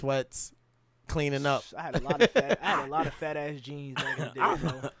 with the Yeah. sweats, cleaning up. I had a lot of fat ass jeans back in the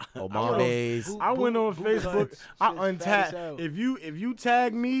day, bro. Omaves. I went on Facebook. cuts, I shit's fat as untag. hell. If you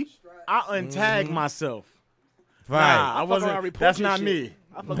tag me, I untag myself. Right. Nah, I fuck wasn't. around, report That's your not shit. me.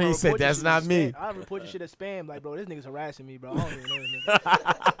 I fuck He around, said, report your "That's shit not as me." spam. I report your shit as spam. Like, bro, this nigga's harassing me, bro. I don't even know this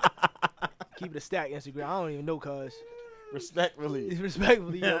nigga. Keep it a stack, Instagram. I don't even know, cuz. Respectfully.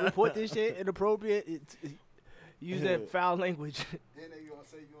 Respectfully, yo, report this shit inappropriate. Use that foul language. Then they gonna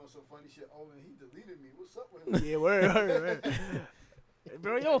say you on some funny shit. Oh, and he deleted me. What's up with him? Yeah, word.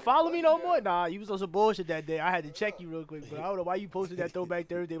 Bro, you don't follow me no more? Nah, you was on some bullshit that day. I had to check you real quick, bro. I don't know why you posted that Throwback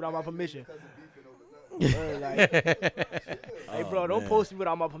Thursday without my permission. Word, like, hey, bro, don't post me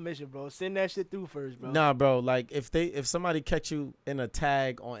without my permission, bro. Send that shit through first, bro. Nah, bro. Like if somebody catch you in a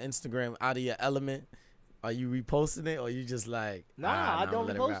tag on Instagram out of your element, are you reposting it or you just like? Nah, "Ah, I nah, don't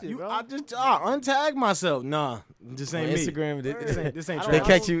let it repost rap." it, bro. I just untag myself. Nah, this On ain't me. Instagram, This ain't I they don't-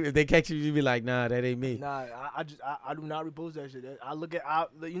 trash. catch you. If they catch you, you be like, nah, that ain't me. Nah, I do not repost that shit. I look at,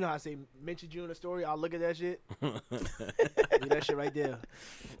 you know how I say, mention you in a story, I'll look at that shit. Leave that shit right there.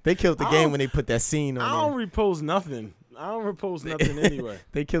 They killed the I game don't- when they put that scene I on don't repost nothing. I don't repost nothing anyway. there.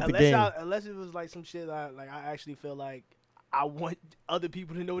 They killed the game. Unless it was like some shit I actually feel like I want other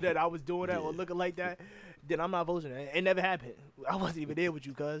people to know that I was doing that or looking like that, then I'm not posting that. It never happened. I wasn't even there with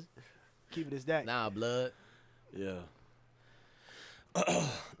you, cuz. Keep it as that. Nah, blood. Yeah.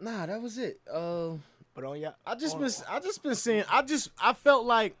 Nah, that was it. But on ya, I just been seeing. I felt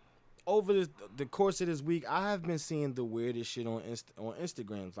like over the course of this week, I have been seeing the weirdest shit on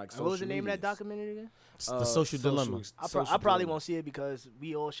Instagrams, like social what was the name of that medias. documentary again? The social dilemma. I probably won't see it because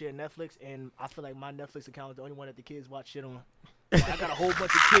we all share Netflix, and I feel like my Netflix account is the only one that the kids watch shit on. I got a whole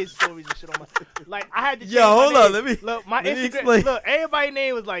bunch of kids stories and shit on my. Like I had to. Yo, change my hold on, name. let me- look. My let me Instagram. explain. Look, everybody's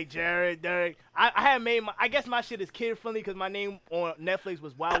name was like Jared, Derek. I had made my. I guess my shit is kid friendly because my name on Netflix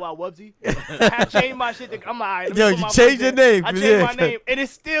was Wild Wild Wubsy. I had changed my shit. I'm like, alright, let me Yo, put you my changed fucking- your name, I changed yeah. my name, and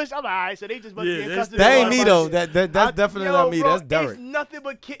it's still. I'm like, alright, so they just must be Yeah, accustomed. That to ain't all me my though. shit. That's definitely Yo, not me. bro, That's Derek. It's nothing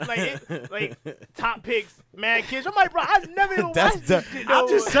but kid, like top picks, mad kids. I'm like, bro, I never even That's watched this shit. I no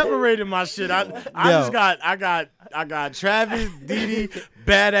just more. separated my shit. I got Travis, Didi,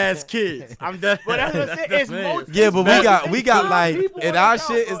 badass kids. I'm definitely. But that's what I'm saying. It's most. Yeah, but we got five like people in on our the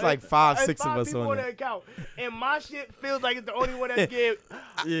shit account, is like bro. 5, It's 6 of us people on the there. account, and my shit feels like it's the only one that's getting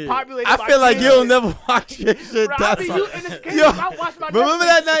Yeah. populated. I by feel like kids. you don't never watch your shit. Bro, I That's be all. you in this case. Yo, I watch my remember Netflix.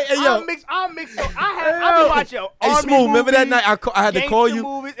 that night? Hey, yo. I'll mix. So I be watching. Hey, Army Smooth, remember that movies, night I had to call gangster you?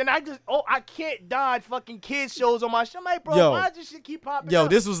 movies, and I can't dodge fucking kids shows on my shit. I'm like, bro, Yo. why does this shit keep popping Yo, up?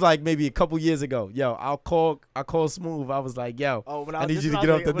 this was like maybe a couple years ago. Yo, I called Smooth. I was like, yo, Oh, when I need this you to when get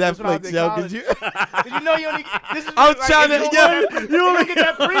I off was the in- when I was Netflix, in yo, college. cause you. Cause you know you only. This is I'm like, trying if to- you yo, want you to only- get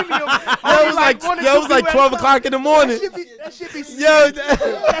that premium. Yo, it was like 12 o'clock in the morning. That should be. Yo,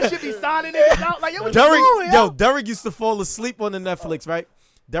 That should be signing it out. Like, yo, what you Derek, doing, yo, Derek used to fall asleep on the Netflix, right?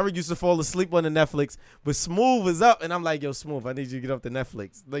 Derek used to fall asleep on the Netflix, but Smooth was up, and I'm like, yo, Smooth, I need you to get off the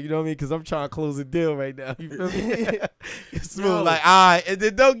Netflix. Like, you know what I mean? Because I'm trying to close a deal right now. You feel me? Smooth, Yo. like, all right, and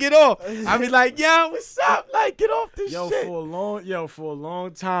then don't get off. I be like, yo, what's up? Like, get off this Yo, shit. for a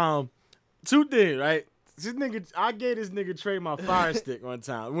long time, two things, right? This nigga, I gave this nigga Trey my fire stick one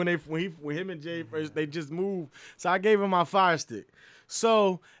time when him and Jay first they just moved, so I gave him my fire stick.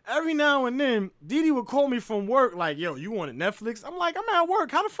 So every now and then, Didi would call me from work like, yo, you want a Netflix? I'm like, I'm at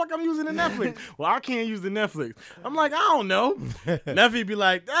work. How the fuck I'm using the Netflix? Well, I can't use the Netflix. I'm like, I don't know. Neffy be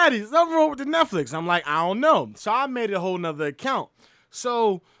like, Daddy, something wrong with the Netflix. I'm like, I don't know. So I made a whole nother account.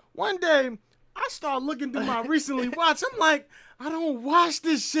 So one day, I start looking through my recently watched. I'm like, I don't watch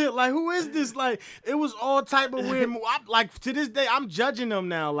this shit. Like, who is this? Like, it was all type of weird. Like, to this day, I'm judging them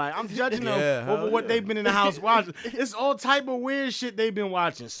now. Like, I'm judging them over what they've been in the house watching. It's all type of weird shit they've been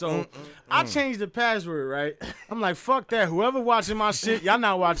watching. So, I changed the password, right? I'm like, fuck that. Whoever watching my shit, y'all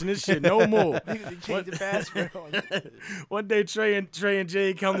not watching this shit no more. You changed the password on you. One day, Trey and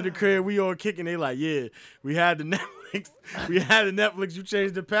Jay come to the crib. We all kicking. They like, yeah, we had the Netflix. We had the Netflix. You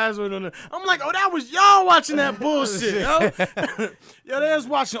changed the password on it. I'm like, oh, that was y'all watching that bullshit, yo. Yo, they was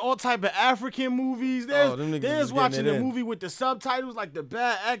watching all type of African movies. They was watching the movie with the subtitles, like the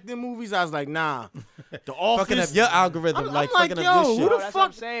bad acting movies. I was like, nah. The Office. Fucking up your algorithm. I'm like, like, fucking yo, up your shit. who the That's fuck? what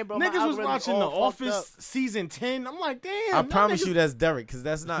I'm saying, bro. My Niggas was algorithm watching The all fucked Office season 10. I'm like, damn. I promise you that's Derek, because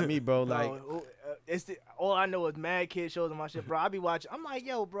that's not me, bro. Like, Bro, all I know is mad kid shows on my shit, bro. I be watching. I'm like,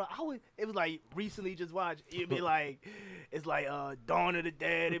 yo, bro. It was like recently just watched. It'd be like, it's like Dawn of the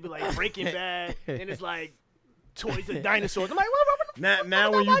Dead. It'd be like Breaking Bad, and it's like Toys of Dinosaurs. I'm like, what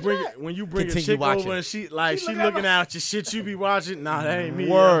Now when you bring a Continue chick watching. over and she looking at your shit you be watching. Nah, that ain't me.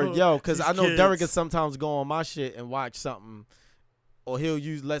 word, yo, because These I know kids. Derek can sometimes go on my shit and watch something, or he'll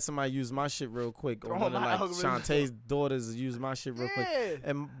let somebody use my shit real quick, or Throw one of my like algorithm. Shantae's daughters use my shit real quick, Yeah.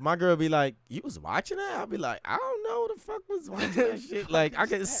 and my girl be like, "You was watching that?" I'll be like, "I don't know who the fuck was watching that shit." Like, I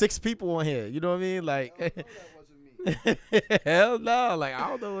get 6 people on here. You know what I mean? Like, That wasn't me. hell no. Like, I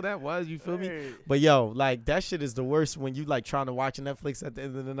don't know what that was. You feel me? Hey. But yo, like, that shit is the worst when you like trying to watch Netflix at the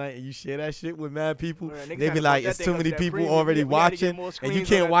end of the night and you share that shit with mad people. Bro, niggas They had be to like, fuck it's that too thing up many to that people premium. already We had to get watching, more and screens you on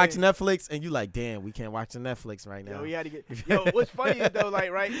can't that watch thing. Netflix, and you like, damn, we can't watch the Netflix right now. Yo, we had to get. Yo, what's funny is though, like,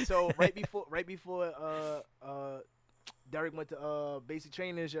 right? So right before Derek went to basic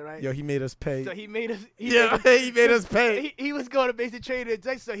training and shit, right? Yo, he made us pay. So he made us. He made us pay. He was going to basic training,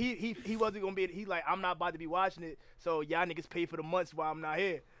 so he wasn't gonna be. He like, I'm not about to be watching it. So y'all niggas pay for the months while I'm not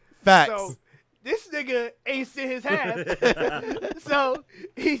here. Facts. So this nigga ain't sent his half. so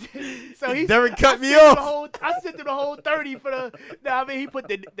he Derek cut I me sent him off. the whole- I sent him the whole 30 for the. Nah, I mean he put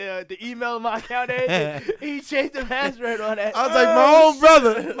the email in my account and he changed the password on that. I was like, my own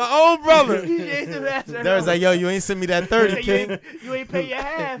brother. My own brother. He changed the password. Derek's on like, it. yo, you ain't send me that 30, King. You ain't pay your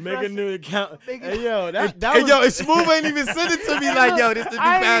half. Make bro. a new account. Make Hey, yo, that Hey, was, yo, and Smooth ain't even send it to me like, yo, this the new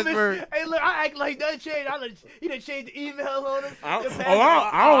I ain't even- password. Hey, look, I act like nothing changed. He done changed the email on him. I- the oh, password.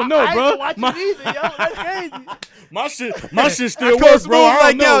 I don't know, I ain't bro. gonna watch it either, yo. That's crazy. my shit still Cause works, bro. Smooth I don't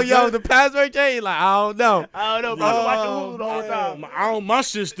like, know, yo, son. the password changed. Like, I don't know. I don't know, bro. I've been watching Hulu the whole time. My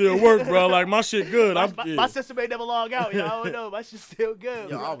shit still work, bro. Like my shit good. My system ain't never log out, yo. I don't know. My shit's still good.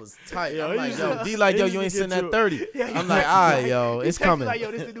 Yo, bro. I was tight. Yo, I'm he like, used yo, to- D like, he yo, used you to ain't get send to that it. 30. Yeah, I'm like, all right, yo, He it's texted me coming. like,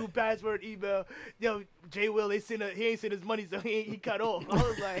 yo, this the new password email. Yo, Jay Will, he ain't sent his money, so he cut off. I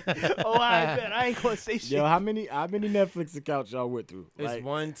was like, oh, I bet I ain't gonna say shit. Yo, how many Netflix accounts y'all went through? It's Like,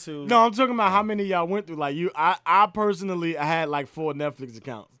 1, 2. no, I'm talking about how many y'all went through. Like I personally, I had like 4 Netflix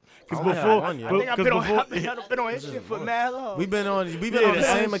accounts. Cause I only had before, one, yo. I think I've been on, before- I've been on his shit for mad long. We've been on Yeah, the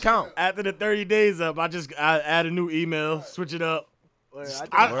same account. After the 30 days up, I add a new email, switch it up. Word, I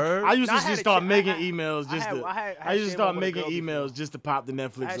think- Word. I used Nah, I to had just a start chick- making I- emails I just had- to. I had I used to shared start one with a making girl emails before. just to pop the I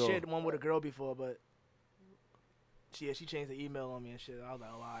Netflix had off. shared one with a girl before, but she changed the email on me and shit. I was like,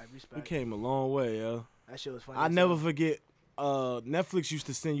 oh, I respect. We came a long way, yo. That shit was funny. I as never hell. forget. Netflix used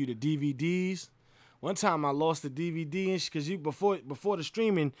to send you the DVDs. One time I lost the DVD because before the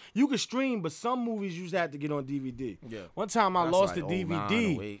streaming, you could stream, but some movies you just had to get on DVD. Yeah. One time I That's lost like the 09,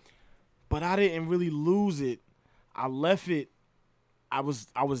 DVD, 08. but I didn't really lose it. I left it. I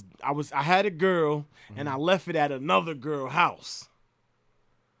had a girl and I left it at another girl house.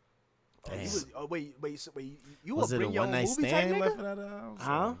 Oh, you was, oh, wait, so you Was will it a bring your own one-night movie type stand nigga? left at the house?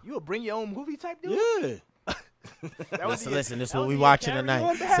 Huh? You will bring your own movie type dude? Yeah. That was Listen, this is that what was we your watching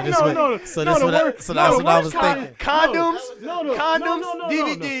carry-on tonight. bag? So this No, what, no, so no, this the what, worst- so no, that's the what I was worst part- thinking. Condoms, No, condoms,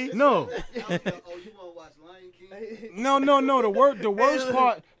 DVD. No. Oh, you want to watch Lion King? No.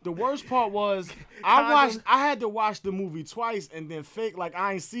 The worst part was I had to watch the movie twice and then fake like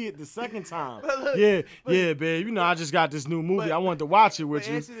I ain't see it the second time. Yeah, babe. You know I just got this new movie. but- I want to watch it with But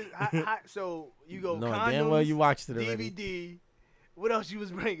you. answer this, so you go No, condoms, damn well you watched it already. DVD. What else you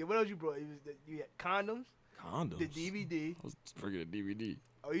was bringing? What else you brought? You had condoms, Condoms. the DVD. I was bringing a DVD.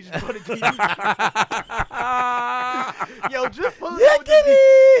 Oh, you just put it to you. Yo, just pull it Yeah, out. get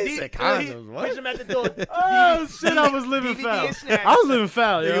it. D- Said push condoms, what? him at the door. Oh shit! I was living DVD foul. and snacks. I was living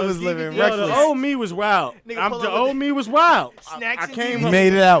foul. Yo. Nigga was living DVD. Yo, reckless. the old me was wild. Nigga pull The up with old the- me was wild. Snacks I and came DVD. You up-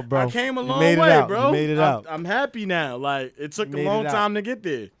 made it out, bro. I came a You long made it way, out. bro. You made it out. I'm happy now. Like it took a Made long it out. time to get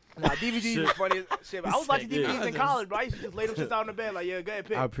there. Nah, DVDs Shit. is funny as shit. But I was watching Yeah. DVDs in college, bro. I used to just lay them shit out in the bed, like, yeah, go ahead,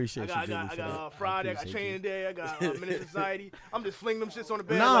 pick. I appreciate I got, you, I Billy, got, for I that. got Friday, I got appreciate training day, I got Minute Society. I'm just flinging them shits on the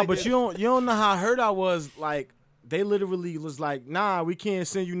bed. Nah, like but this. you don't know how hurt I was. Like they literally was like, nah, we can't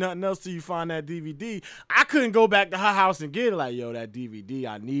send you nothing else till you find that DVD. I couldn't go back to her house and get it. Like, yo, that DVD,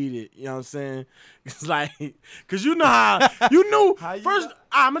 I need it. You know what I'm saying? It's like, because you know how, you knew,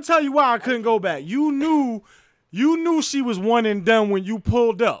 I'm going to tell you why I couldn't go back. You knew she was one and done when you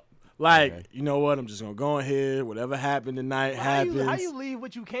pulled up. Like, okay. You know what? I'm just going to go ahead. Whatever happened tonight happens. How you leave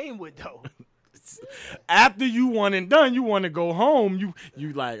what you came with, though? After you one and done, you want to go home.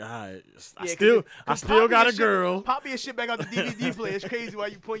 You like, all right, I still got a girl. Pop me a shit back out the DVD player. It's crazy why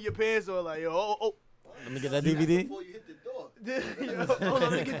you putting your pants on like, yo, let me get that DVD. Before you hit the door. Hold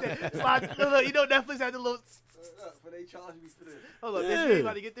on, let me get that. Look, you know Netflix had the little. But they charge me for this. Hold on, yeah.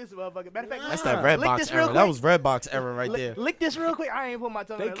 About to get this motherfucker. Matter of fact, that's that Redbox era. That was Redbox era right there. Lick this real quick. I ain't put my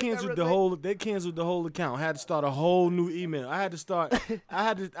tongue. They canceled the whole. They canceled the whole account. I had to start a whole new email. I had to start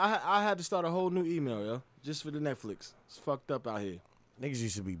start a whole new email, yo, just for the Netflix. It's fucked up out here. Niggas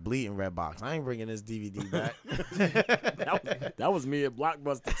used to be bleeding Redbox. I ain't bringing this DVD back. that was me at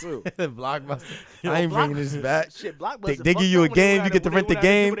Blockbuster too. Blockbuster. I ain't bringing this back. Shit, Blockbuster. They give you a game, you get to rent the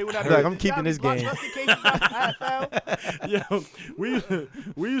game. Like, I'm keeping this game. Yo, we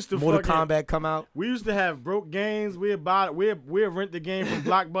used to Mortal Kombat come out. We used to have broke games. We'd rent the game from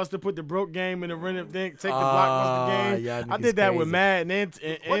Blockbuster, put the broke game in the rented thing, take the Blockbuster game. Yeah, I did that crazy. With Madden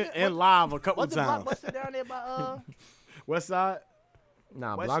and Live a couple times. What's the Blockbuster down there by West Side?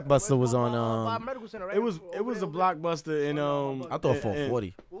 Nah, Blockbuster was on Medical Center, right? It was a Blockbuster in I thought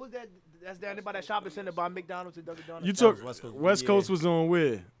 440. What was that? That's down there by that shopping center by McDonald's and Dunkin' Donuts. You took West Coast was on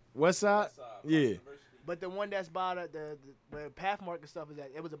where? West Side? Yeah. But the one that's by the where Pathmark and stuff is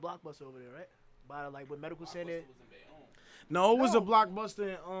at, it was a Blockbuster over there, right? By like with Medical Center. No, it was a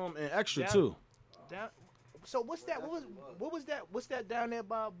Blockbuster and Extra too. So what's that? What was that? What's that down there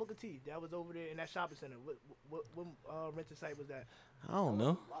by Booker T? That was over there in that shopping center. What rental site was that? I don't know. I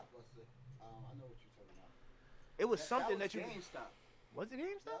know what you're talking about. It was something that you. GameStop. Was it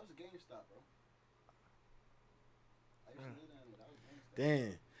GameStop? That was a GameStop, bro. I used to live down there. That was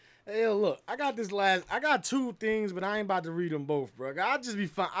GameStop. Damn. Hey, yo, look, I got two things, but I ain't about to read them both, bro. I'll just be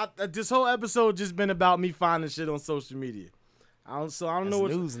fine. This whole episode just been about me finding shit on social media. I don't know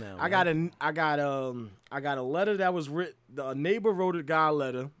what news now. I got a letter that was written. A neighbor wrote a guy a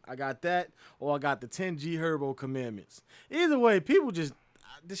letter. I got that, or I got the 10G Herbo commandments. Either way, people just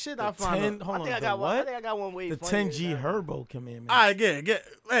the shit I find. I think I got one way. The 10G Herbo commandments. All right, get.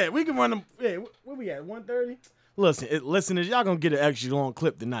 Hey, we can run them. Hey, where we at? 1:30. Listen, listeners, y'all gonna get an extra long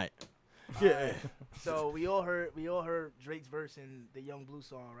clip tonight. Yeah. So we all heard Drake's verse in the Young Blue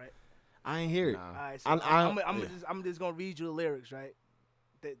song, right? I ain't hear it. All right, so I'm just gonna read you the lyrics, right?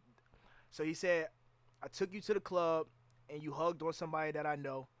 So he said, "I took you to the club and you hugged on somebody that I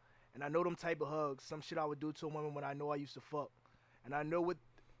know, and I know them type of hugs. Some shit I would do to a woman when I know I used to fuck, and I know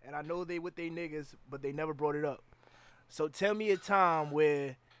they with they niggas, but they never brought it up. So tell me a time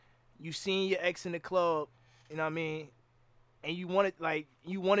where you seen your ex in the club, you know what I mean, and you wanted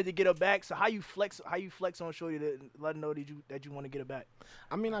to get her back. So how you flex on shorty to let her know that you want to get her back?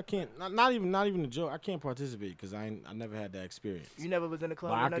 I mean, I can't. Not even a joke. I can't participate because I never had that experience. You never was in the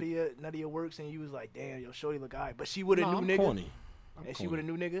club with none of your works, and you was like, damn, yo, shorty look alright, but she with a new nigga. Corny. She with a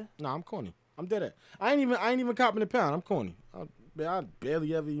new nigga? Nah, I'm corny. I'm dead at. I ain't even copping a pound. I'm corny. I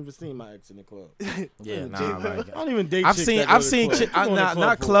barely ever even seen my ex in the club. Yeah, I don't even date. I've seen chicks,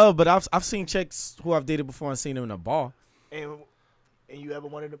 not club, but I've seen chicks who I've dated before and seen them in a bar. And you ever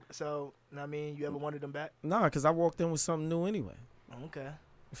wanted them? So, I mean, you ever wanted them back? Nah, because I walked in with something new anyway. Okay.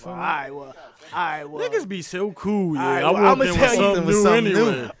 All right, well. Niggas be so cool, yeah. Right, I walked in with something new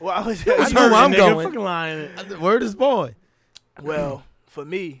anyway. Well, I was I know where I'm going. Fucking lying. Word is born. Well, for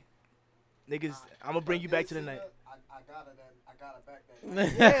me, niggas, I'm gonna bring you back to the night. I got it back that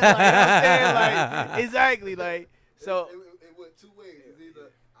night. Yeah, like, I'm saying, like, exactly, like, so. It went two ways. It's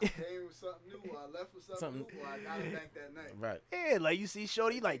either I came with something new, or I left with something new, or I got it back that night. Right. Yeah, like you see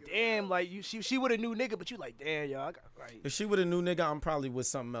shorty, like, damn, like she with a new nigga, but you like, damn, yo, I got, like. If she with a new nigga, I'm probably with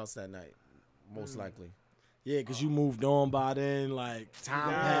something else that night, most likely. Yeah, because you moved on by then, like,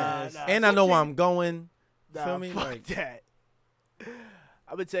 time passed. And I know where I'm going. Feel me? Fuck like that.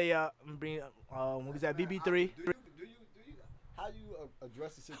 I'm gonna tell y'all, I'm bringing, what was that, BB3? Do you how you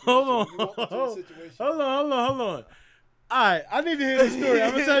address the situation? Hold on. You walk into a situation. Hold on. All right, I need to hear this story.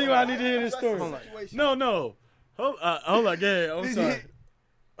 I'm gonna tell you why I need to hear this story. No. Hold on, yeah, I'm sorry.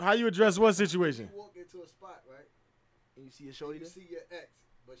 How you address what situation? You walk into a spot, right? And you see a shorty You there? see your ex,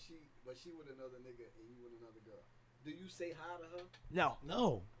 but she with another nigga and you with another girl. Do you say hi to her?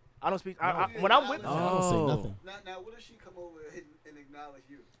 No. I don't speak. When I'm with I don't say nothing. Now, what if she come over and acknowledge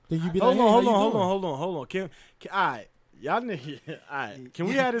you? Then you be Hold like, on. Kim, all right. Y'all nigga. All right. Can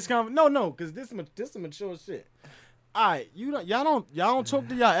we have this conversation? No, because this is mature shit. All right. Y'all don't talk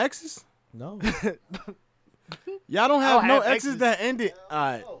to y'all exes? No. Y'all don't have no exes that ended. All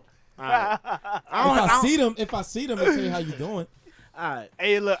right. If I see them and say how you doing. All right.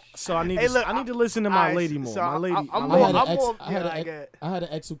 Hey, look. So I need to listen to my lady more. So my lady. I had an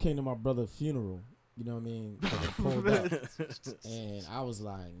ex who came to my brother's funeral. You know what I mean? Pulled up. And I was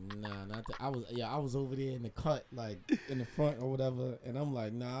like, nah, not that. I was over there in the cut, like in the front or whatever. And I'm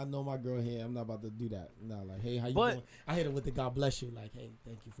like, nah, I know my girl here. I'm not about to do that. Nah, like, hey, how you doing? I hit her with the God bless you. Like, hey,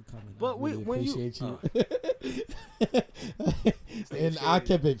 thank you for coming. But I really appreciate you. And I shady.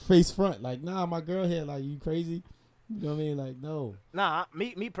 kept it face front. Like, nah, my girl here. Like, you crazy? You know what I mean? Like, no. Nah,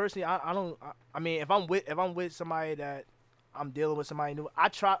 me personally, I don't. I mean, if I'm with somebody that I'm dealing with somebody new, I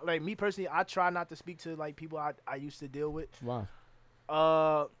try, like, me personally, I try not to speak to like people I used to deal with. Why?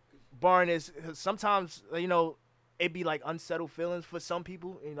 Barring is sometimes, you know, it be like unsettled feelings for some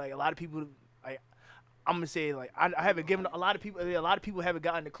people, and like a lot of people, like, I'm gonna say, like, I haven't given a lot of people haven't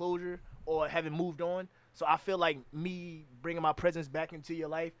gotten the closure or haven't moved on. So I feel like me bringing my presence back into your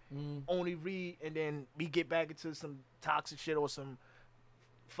life, only read and then we get back into some toxic shit or some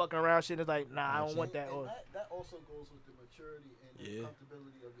fucking around shit. It's like, nah, I don't want that. And that also goes with the maturity and the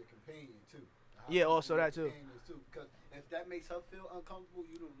comfortability of your companion too. Yeah, also that too. Because if that makes her feel uncomfortable,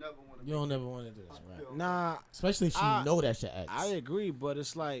 you don't never want to. You don't never want to do this, right? Nah. Especially if you know that's your ex. I agree, but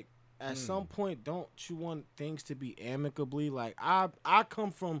it's like at some point, don't you want things to be amicably? Like I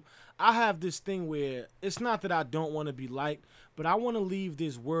have this thing where it's not that I don't want to be liked, but I want to leave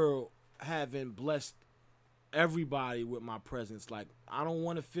this world having blessed everybody with my presence. Like I don't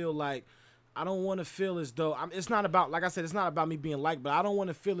want to feel as though it's not about, like I said, it's not about me being liked, but I don't want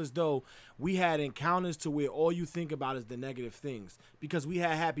to feel as though we had encounters to where all you think about is the negative things, because we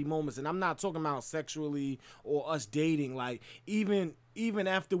had happy moments. And I'm not talking about sexually or us dating. Like even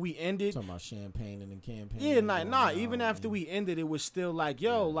after we ended, talking about champagne and the campaign. Yeah, even after we ended, it was still like,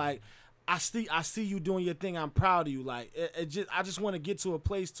 yo, like I see you doing your thing. I'm proud of you. Like I just want to get to a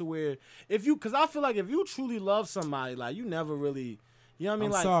place to where because I feel like if you truly love somebody, like you never really, you know what I mean?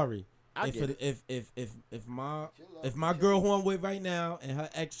 I'm like, sorry. If my girl who I'm with right now and her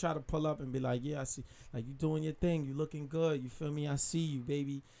ex try to pull up and be like, yeah, I see, like you doing your thing, you looking good, you feel me? I see you,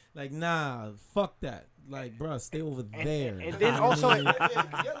 baby. Like, nah, fuck that. Like, bruh, stay over there. And then also,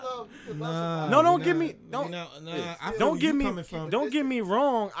 don't get me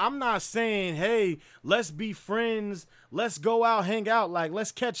wrong. I'm not saying, hey, let's be friends, let's go out, hang out, like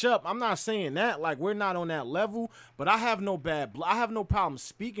let's catch up. I'm not saying that. Like we're not on that level. But I have no problem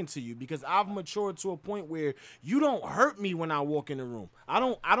speaking to you because I've matured to a point where you don't hurt me when I walk in the room. I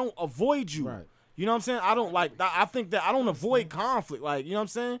don't avoid you. Right. You know what I'm saying? I think that I don't avoid conflict. Like, you know what I'm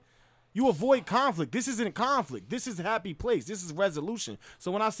saying? You avoid conflict. This isn't conflict. This is a happy place. This is resolution. So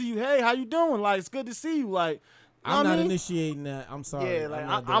when I see you, hey, how you doing? Like, it's good to see you. Like, I'm not initiating that. I'm sorry. Yeah, like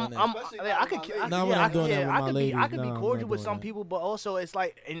I could be cordial with some people, but also it's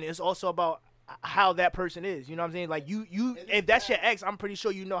like, and it's also about how that person is. You know what I'm saying? Like you if that's your ex, I'm pretty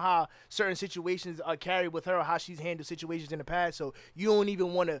sure you know how certain situations are carried with her or how she's handled situations in the past. So you don't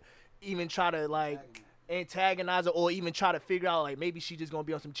even want to even try to like antagonize her or even try to figure out like maybe she just gonna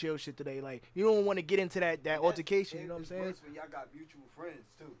be on some chill shit today. Like you don't want to get into that altercation. You know what I'm saying? When y'all got mutual friends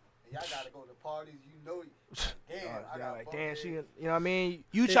too, and y'all gotta go to parties. You know, damn, she. You know what I mean?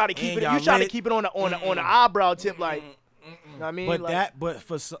 You try to keep it. You try to keep it on the eyebrow tip, like. You know what I mean?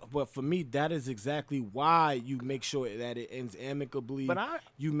 But for me, that is exactly why you make sure that it ends amicably.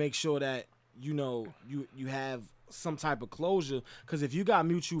 You make sure that you have some type of closure. Because if you got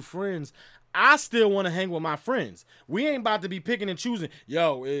mutual friends, I still want to hang with my friends. We ain't about to be picking and choosing.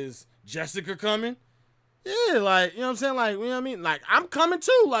 Yo, is Jessica coming? Yeah, like, you know what I'm saying? Like, you know what I mean? Like, I'm coming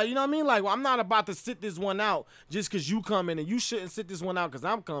too. Like, you know what I mean? Like, I'm not about to sit this one out just because you coming, and you shouldn't sit this one out because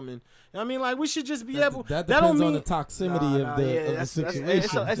I'm coming. You know what I mean? Like, we should just be able. That depends on the toxicity of the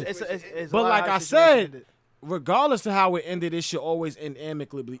situation. But like I said, regardless of how it ended, it should always end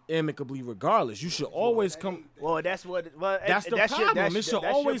amicably. Regardless, you should always come. Well, that's what. Well, that's the problem.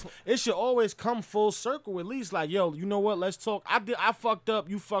 It should always come full circle. At least, like, yo, you know what? Let's talk. I fucked up.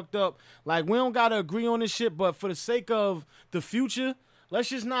 You fucked up. Like, we don't gotta agree on this shit, but for the sake of the future,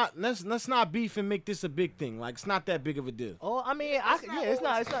 let's not beef and make this a big thing. Like, it's not that big of a deal. Oh, I mean, it's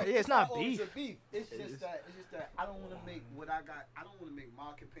not beef. It's just that I don't want to make I don't want to make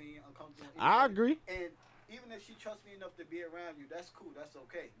my companion uncomfortable. I agree. And even if she trusts me enough to be around you, that's cool. That's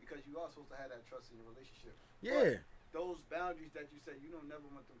okay. Because you are supposed to have that trust in your relationship. Yeah. But those boundaries that you said, you don't never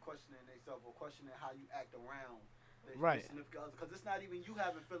want them questioning themselves or questioning how you act around Right. Because it's not even you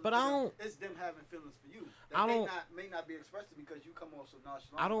having feelings. But I don't. It's them having feelings for you. I don't. May not be expressed because you come off so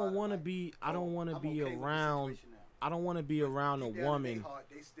nonchalant. I don't want to be. I don't want to be around. I don't want to be around a woman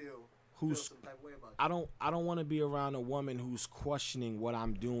who's. I don't want to be around a woman who's questioning what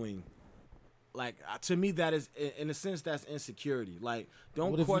I'm doing. Like to me, that is in a sense that's insecurity. Like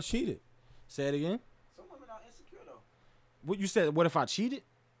don't what question. If you cheated? Say it again. Some women are insecure though. What you said? What if I cheated?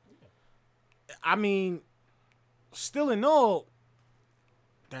 I mean, still in all,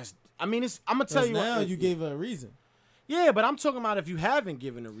 that's. I mean, it's. I'm gonna tell you. Now you gave her a reason. Yeah, but I'm talking about if you haven't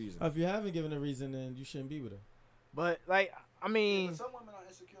given a reason. If you haven't given a reason, then you shouldn't be with her. But like, I mean, but some women are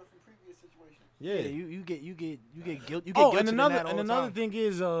insecure from previous situations. Yeah, you get guilt. You get oh, guilted and another in that all the time. thing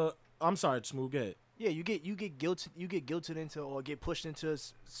is I'm sorry, Smooth. Go ahead. Yeah, you get guilted into or get pushed into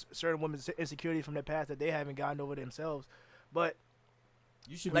certain women's insecurity from their past that they haven't gotten over themselves. But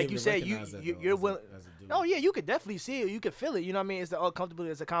you should, like you said, you're willing. Oh yeah, you could definitely see it. You could feel it. You know what I mean? It's the uncomfortable.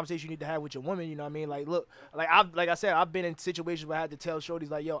 It's a conversation you need to have with your woman. You know what I mean? Like, look, like I said, I've been in situations where I had to tell shorties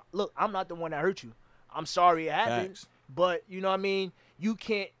like, yo, look, I'm not the one that hurt you. I'm sorry it happened. Facts. But you know what I mean? You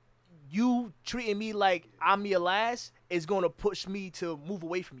can't. You treating me like I'm your last is gonna push me to move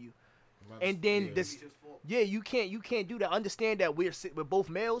away from you. And then you can't do that. Understand that we're both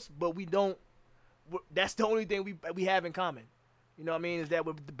males, but we don't. That's the only thing we have in common. You know what I mean? Is that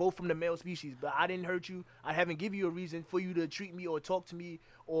we're both from the male species. But I didn't hurt you. I haven't given you a reason for you to treat me or talk to me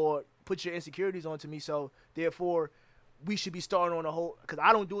or put your insecurities onto me. So therefore, we should be starting on a whole. Because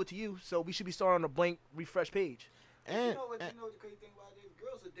I don't do it to you, so we should be starting on a blank, refresh page. And you know the crazy thing about it?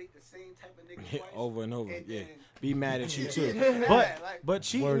 Girls will date the same type of nigga twice. Over and over, and yeah. then Be mad at you too. Yeah, But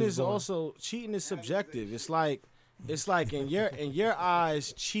cheating is also subjective. It's like in your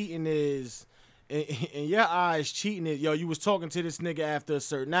eyes, cheating is. In your eyes, cheating is, yo, you was talking to this nigga after a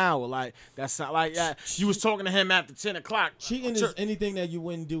certain hour. Like, that's not like that. You was talking to him after 10 o'clock. Cheating is anything that you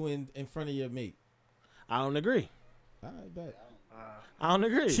wouldn't do in front of your mate. I don't agree. I bet. I don't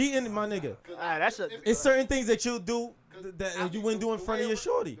agree. Cheating, my nigga. It's certain things that you'll do that you wouldn't do in front of your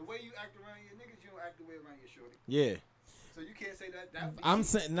shorty. The way you act around your niggas, you don't act the way around your shorty. Yeah. So you can't say that. I'm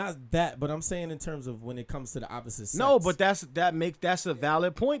saying not that, but I'm saying in terms of when it comes to the opposite sex. No, but that's a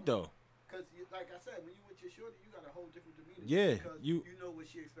valid point though. Because like I said, when you with your shorty, you got a whole different demeanor. Yeah, because you know what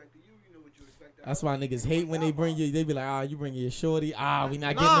she expected you. You know what you expect. That's why niggas hate when they bring you. They be like, you bring your shorty. We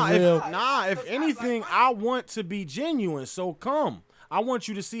not getting the real. If anything, I want to be genuine. So come. I want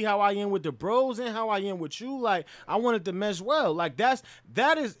you to see how I am with the bros and how I am with you. Like, I want it to mesh well. Like, that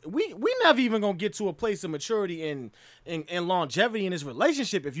is we never even gonna get to a place of maturity and longevity in this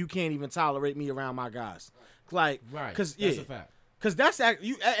relationship if you can't even tolerate me around my guys. Like, right? Because that's a fact. Because that's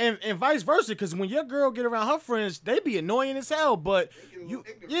you and vice versa. Because when your girl get around her friends, they be annoying as hell. But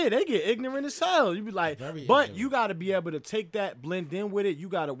they get ignorant as hell. You be like, but you got to be able to take that, blend in with it. You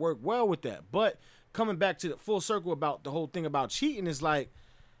got to work well with that. But coming back to the full circle about the whole thing about cheating is like,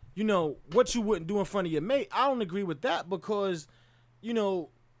 you know, what you wouldn't do in front of your mate. I don't agree with that because, you know,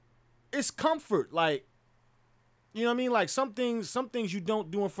 it's comfort. Like, you know what I mean? Like some things you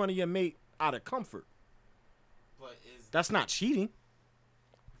don't do in front of your mate out of comfort. But that's not cheating.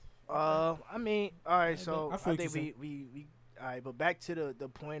 I mean, all right. So I think we all right. But back to the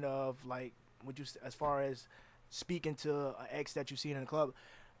point of like, would you as far as speaking to an ex that you seen in the club.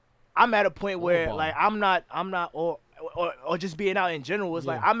 I'm at a point where like I'm not or just being out in general. It's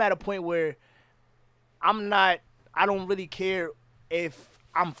like I'm at a point where I don't really care if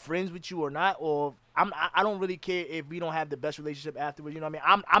I'm friends with you or not, or I don't really care if we don't have the best relationship afterwards. You know what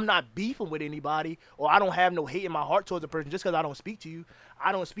I mean? I'm not beefing with anybody, or I don't have no hate in my heart towards a person just because I don't speak to you.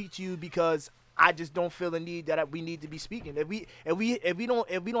 I don't speak to you because I just don't feel the need that we need to be speaking. If we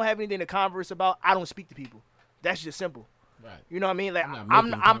don't have anything to converse about, I don't speak to people. That's just simple. Right. You know what I mean? Like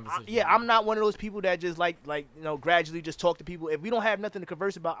I'm not one of those people that just like you know gradually just talk to people. If we don't have nothing to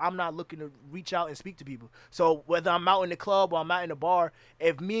converse about, I'm not looking to reach out and speak to people. So whether I'm out in the club or I'm out in the bar,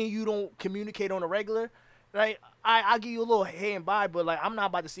 if me and you don't communicate on a regular, right? I give you a little hey and bye, but like I'm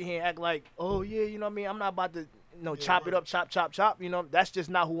not about to sit here and act like, oh yeah, you know what I mean? I'm not about to chop it up, chop. You know, that's just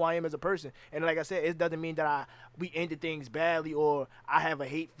not who I am as a person. And like I said, it doesn't mean that we ended things badly or I have a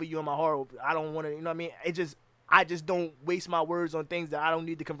hate for you in my heart. Or I don't want to, you know what I mean? I just don't waste my words on things that I don't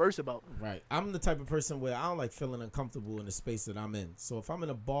need to converse about. Right. I'm the type of person where I don't like feeling uncomfortable in the space that I'm in. So if I'm in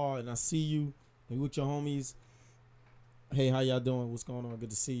a bar and I see you and you with your homies, hey, how y'all doing? What's going on? Good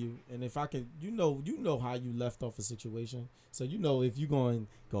to see you. And if I can, you know how you left off a situation. So you know if you going to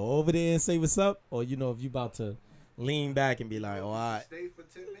go over there and say what's up, or you know if you about to lean back and be like, oh, all right. Stay for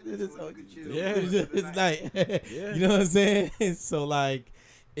 10 minutes. It's like, you know what I'm saying? So like,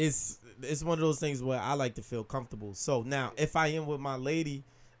 it's it's one of those things where I like to feel comfortable. So now, if I am with my lady,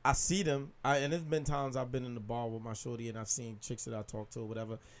 I see them, and there's been times I've been in the bar with my shorty, and I've seen chicks that I talk to or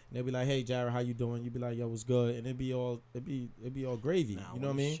whatever, and they'll be like, "Hey, Jared, how you doing?" You be like, "Yo, what's good?" And it'd be all gravy. Now, you know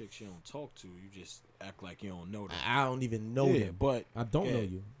what I mean? Chicks you don't talk to, you just act like you don't know them. I don't even know them, but I don't know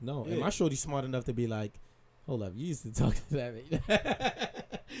you. No, and my shorty's smart enough to be like, "Hold up, you used to talk to that."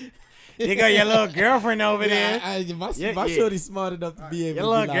 You got your little girlfriend over there. My shorty's smart enough to be able your to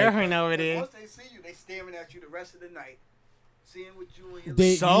little be like, girlfriend over there. Once they see you, they staring at you the rest of the night. Seeing what you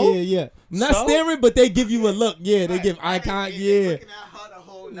and your Not staring, but they give you a look. Yeah, they give eye contact. Yeah, looking at her the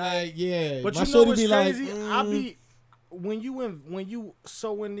whole night. like yeah. But my you know what's be crazy? like, I be when you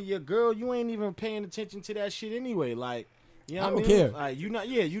so into your girl, you ain't even paying attention to that shit anyway. Like, you know I what don't mean? care. Like, you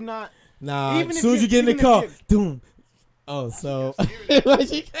not. Nah. Even As if soon as you get in the even car, if doom. Oh, so.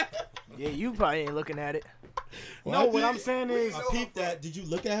 Yeah, you probably ain't looking at it. No, what I'm saying is, I peeped that. Did you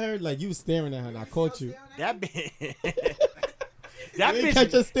look at her? Like you was staring at her, and I caught you. that bitch. You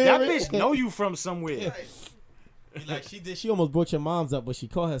catch her That staring? bitch know you from somewhere. Be like she did. She almost brought your mom's up, but she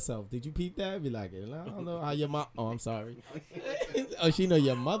caught herself. Did you peep that? Be like, I don't know how your mom. Oh, I'm sorry. Oh, she know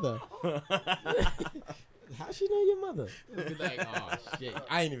your mother. How she know your mother? Be like, oh shit.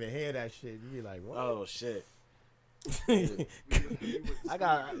 I ain't even hear that shit. You be like, what? Oh shit. I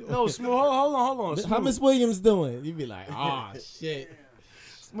got No, Smooth. Hold on. How Smooth. Miss Williams doing? You be like, oh shit.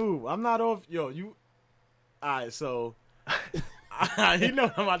 Smooth. I'm not off. Yo, you. All right, so. You know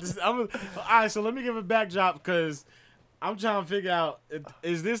what I'm about to say. All right, so let me give a backdrop because I'm trying to figure out,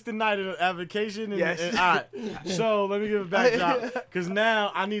 is this the night of the avocation? Yes. All right, so let me give a backdrop because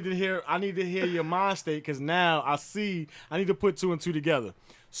now I need to hear your mind state because now I need to put two and two together.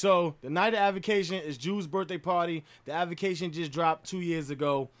 So the night of avocation is Jew's birthday party. The avocation just dropped 2 years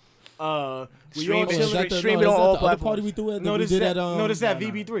ago. We all chilling. Stream it on all other party platforms. we threw at? No, this is at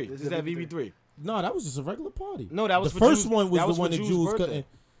VB3. This This is at VB3. No, that was just a regular party. No, that was the for first Jules- one was that the was one for that Jules' Jules birthday. couldn't.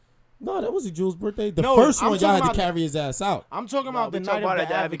 No, that wasn't Jules' birthday. The No, first I'm one, y'all had talking to about- carry his ass out. I'm talking about we the talking night of about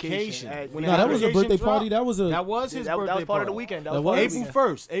the the avocation. avocation. When No, the that was a avocation birthday dropped, party. That was a. That was his That birthday was part of the party. weekend. That That was was? part of the April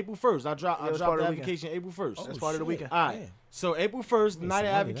weekend. 1st. April 1st. I dropped was part the of the weekend. avocation April 1st. That's part of the weekend. All right. So April 1st, the night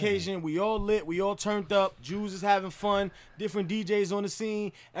of somebody avocation, we all lit, we all turned up. Jews is having fun, different DJs on the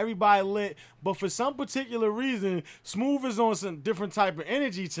scene, everybody lit. But for some particular reason, Smooth is on some different type of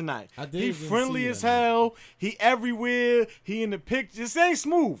energy tonight. I didn't He even friendly see as that, man. hell. He everywhere. He in the picture. This ain't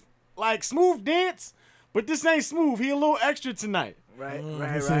Smooth. Like Smooth dance, but this ain't Smooth. He a little extra tonight. Right.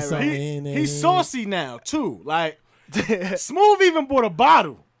 He's saucy now too. Like Smooth even bought a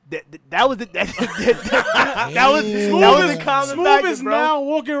bottle. That was the common Smooth factor, is bro. now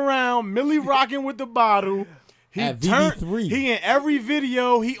walking around, Millie rocking with the bottle. He At turned. VB3. He in every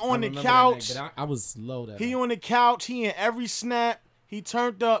video. He on the remember that couch. night, but I was slow that He night. on the couch. He in every snap. He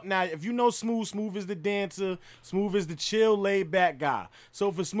turned up. Now, if you know Smooth, Smooth is the dancer. Smooth is the chill, laid back guy. So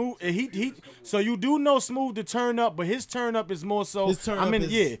for Smooth, so you do know Smooth to turn up, but his turn up is more so. His turn I'm up in,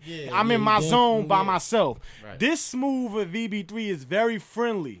 is- I'm in my he zone by yeah. myself. Right. This Smooth at VB3 is very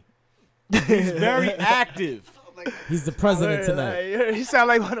friendly. He's very active. He's the president tonight. He sound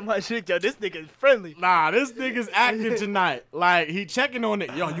like one of my shit, yo. This nigga's friendly. Nah, this nigga's active tonight. Like, he checking on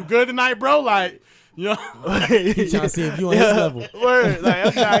it. Yo, you good tonight, bro? Like, yo. He trying to see if you on his level. Word. Like,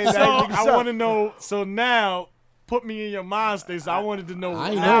 I'm trying to So I want to know. So now, put me in your mind state. So I wanted to know. I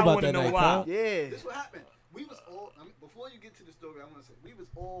ain't now know about I wanna that know night, why. huh? Yeah. This what happened. We was all. I mean, before you get to the story, I want to say we was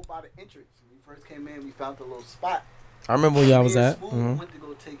all by the entrance. When we first came in, we found the little spot. I remember where y'all was Me and at. Smooth went to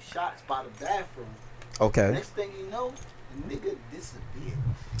go take shots by the bathroom. Okay. Next thing you know, the nigga disappeared.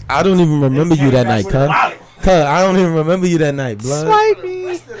 I don't even remember you that night, With a bottle. cuz. I don't even remember you that night, blood. Swipe For the me.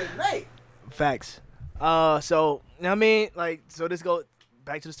 rest of the night. Facts. So, you know what I mean? Like, so this go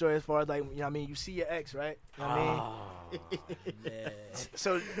back to the story as far as, like, you know what I mean? You see your ex, right? You know what I mean?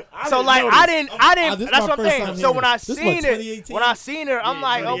 So didn't like, know I this. didn't, this that's my what I'm first saying. time So hearing when it. I This seen what, it, 2018? when I seen her, I'm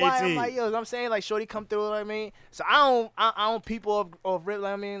like, oh, why? I'm 2018. like, yo, you know what I'm saying? Like, shorty come through, like, I mean? So I don't people off rip,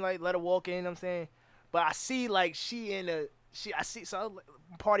 like, I mean? Like, let her walk in, you know what I'm saying? But I see, like, I see some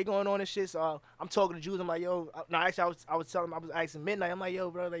party going on and shit. So I'm talking to Jews. I'm like, yo, no, actually, I was telling him, I was asking Midnight. I'm like,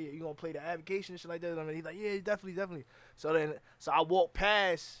 yo, bro, like, you gonna play the avocation and shit like that? I mean, he's like, yeah, definitely. So I walk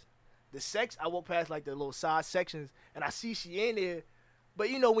past I walk past like the little side sections, and I see she in there. But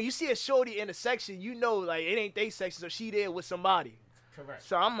you know, when you see a shorty in a section, you know, like, it ain't they section, so she there with somebody. Correct.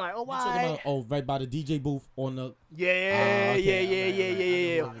 So I'm like, oh, You talking why? about, right by the DJ booth on the. Yeah,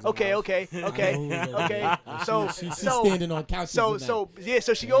 okay, yeah. Okay. So she's standing on couches.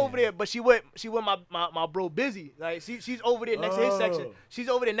 So she over there, but she with my bro Busy. Like she's over there next to his section. She's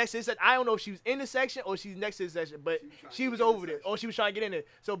over there next to his section. I don't know if she was in the section or she's next to his section, but she was over there. Or she was trying to get in there.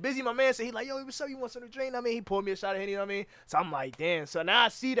 So Busy, my man, said he like, yo, what's up? You want something to drink? I mean, he poured me a shot of Henny. You know what I mean? So I'm like, damn. So now I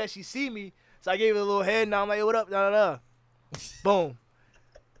see that she see me. So I gave her a little head. Now I'm like, yo, what up? Boom.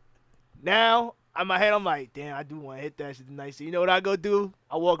 Now in my head, I'm like, damn, I do want to hit that shit tonight. So you know what I go do?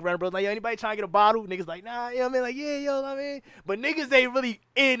 I walk around, bro, like, yo, anybody trying to get a bottle? Niggas like, nah, you know what I mean? Like, yeah, yo, I mean. But niggas ain't really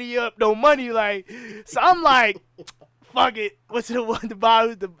any up no money, like. So I'm like, fuck it. What's the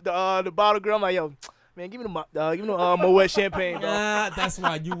bottle? The bottle girl. I'm like, yo, man, give me the Moet champagne, bro. That's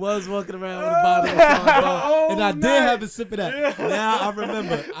why you was walking around with a bottle of Sean, and I did have a sip of that. Now I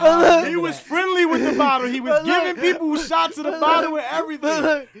remember. He was friendly with the bottle. He was giving people shots of the bottle and everything.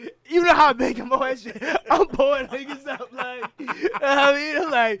 Look, you know how I make a Moet shit. I'm pouring niggas up, like, I mean,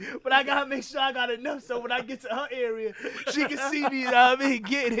 I'm like, but I gotta make sure I got enough so when I get to her area, she can see me, you know what I mean,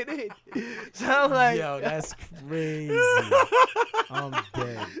 getting it in. So I'm like, yo, that's crazy. I'm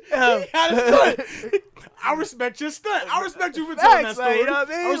dead. I respect your stunt. I respect you for telling that story. Like, you know what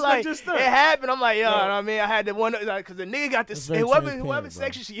I mean? I respect like, your stunt. it happened. I'm like, yo, you know what I mean? I had to one, like, cause the nigga got this, whoever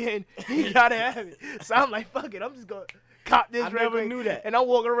section she in, he gotta have it. So I'm like, fuck it, I'm just gonna cop this. I never knew that. And I'm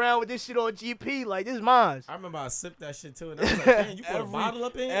walking around with this shit on GP, like, this is mine. I remember I sipped that shit too, and I was like, man, you put a bottle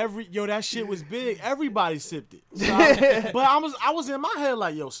up in? That shit was big. Everybody sipped it. So but I was in my head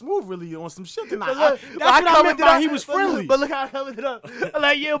like, yo, Smooth really on some shit tonight. That's what I meant by he was friendly. But look how I covered it up. I'm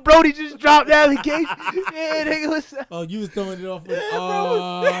like, yo, Brody just dropped the allegation. Yeah, nigga, what's up? Oh, you was throwing it off with,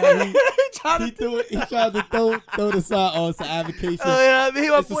 he tried to throw the side on some avocation. Oh, yeah, I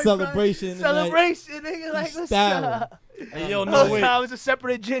mean, it's a celebration. Celebration, nigga, like, what's up? Hey, yo, no way. It was a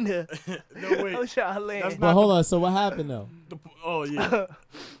separate agenda. No way. I'm trying to land. But hold on, so what happened though? Oh, yeah.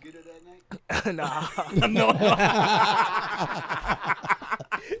 Get her that night? Nah. No.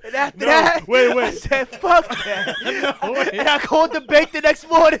 And after that, I said, fuck that. And I called the bank the next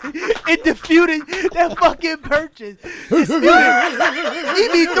morning and disputed that fucking purchase. Disputed.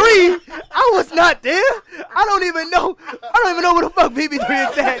 BB3, I was not there. I don't even know where the fuck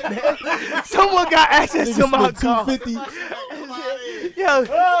BB3 is at, man. Someone got access to my car. Yo,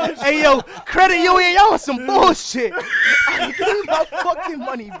 hey, yo, credit union, y'all on some bullshit. I give me my fucking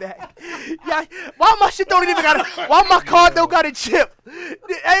money back. Yeah, why my shit don't even got a, why my card don't got a chip?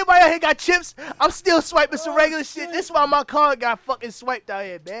 Everybody out here got chips. I'm still swiping some regular shit. This is why my card got fucking swiped out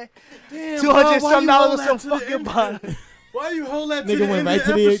here, man. Damn, $200 on some fucking bond. Why you hold that to the nigga went right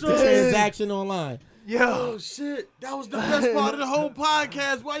to the transaction online. Yo. Oh, shit. That was the best part of the whole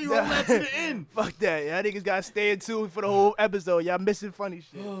podcast. Why you hold that to the end? Fuck that. Y'all niggas got to stay in tune for the whole episode. Y'all missing funny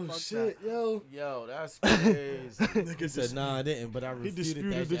shit. Oh, Fuck shit, that. Yo, that's crazy. He said, nah, I didn't, but I refuted He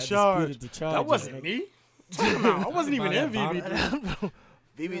disputed that. the charge. Disputed the charge. That wasn't me. I wasn't even in VB3.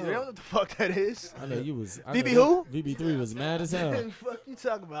 VB3, I don't know what the fuck that is. I know you was. VB who? VB3 was mad as hell. Fuck you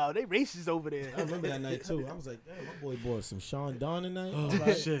talking about? They racist over there. I remember that night too. I was like, damn, my boy bought some Sean Don tonight.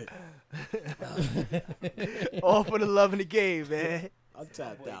 Oh, shit. All for the love of the game, man. I'm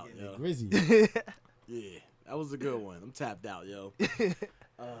tapped out, yo. Grizzy. Yeah, that was a good one. I'm tapped out, yo.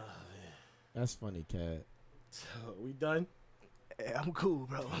 That's funny, Cat. We done? Hey, I'm cool,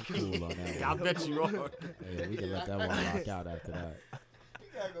 bro. I'm cool on that Yeah, I one. bet you are. Yeah, we can let that one rock out after that.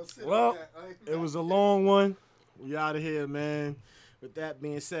 Well, it was a long one. We out of here, man. With that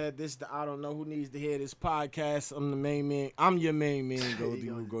being said, this is the I Don't Know Who Needs to Hear This podcast. I'm the main man. I'm your main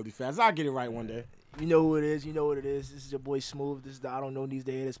man, Goldie Fast. I'll get it right one day. You know who it is. You know what it is. This is your boy Smooth. This is the I Don't Know Needs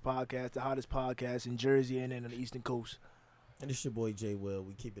to Hear This podcast, the hottest podcast in Jersey and then on the Eastern Coast. And it's your boy Jay Will.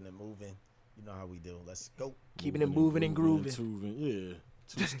 We keeping it moving. You know how we do. Let's go. Keeping it moving and grooving. Yeah.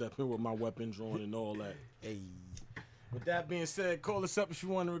 Two-stepping with my weapon drawn and all that. Hey. With that being said, call us up if you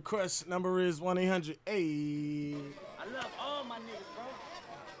want to request. Number is 1-800-A. I love all my niggas, bro.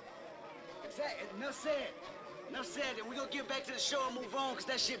 Exactly. Enough said. Enough said. We gonna get back to the show and move on, cause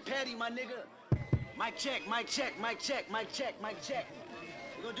that shit petty, my nigga. Mic check, mic check, mic check, mic check, mic check.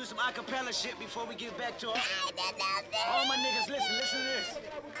 We're gonna do some acapella shit before we get back to all my niggas. Listen to this.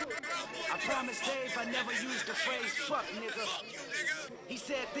 I promised Dave I never used the phrase fuck nigga. He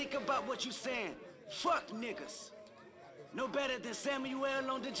said, think about what you saying. Fuck niggas. No better than Samuel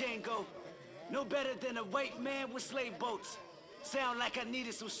on the Django. No better than a white man with slave boats. Sound like I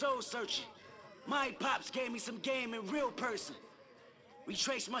needed some soul searching. My pops gave me some game in real person.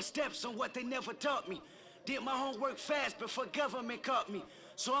 Retraced my steps on what they never taught me. Did my homework fast before government caught me.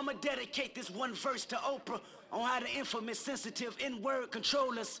 So I'ma dedicate this one verse to Oprah on how the infamous sensitive N-word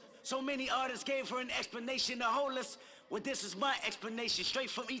control us. So many artists gave her an explanation to hold us. Well, this is my explanation, straight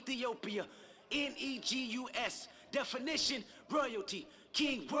from Ethiopia. Negus. Definition, royalty.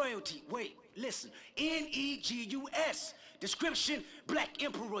 King royalty. Wait, listen. Negus. Description, black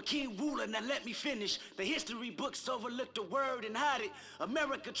emperor, king ruler. Now let me finish. The history books overlooked the word and hide it.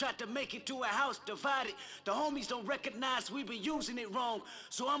 America tried to make it to a house divided. The homies don't recognize we've been using it wrong.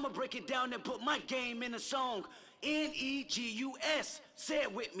 So I'ma break it down and put my game in a song. Negus. Say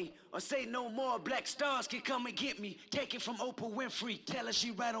it with me, or say no more. Black stars can come and get me. Take it from Oprah Winfrey. Tell her she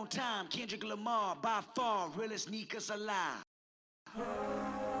right on time. Kendrick Lamar, by far, realest niggas alive.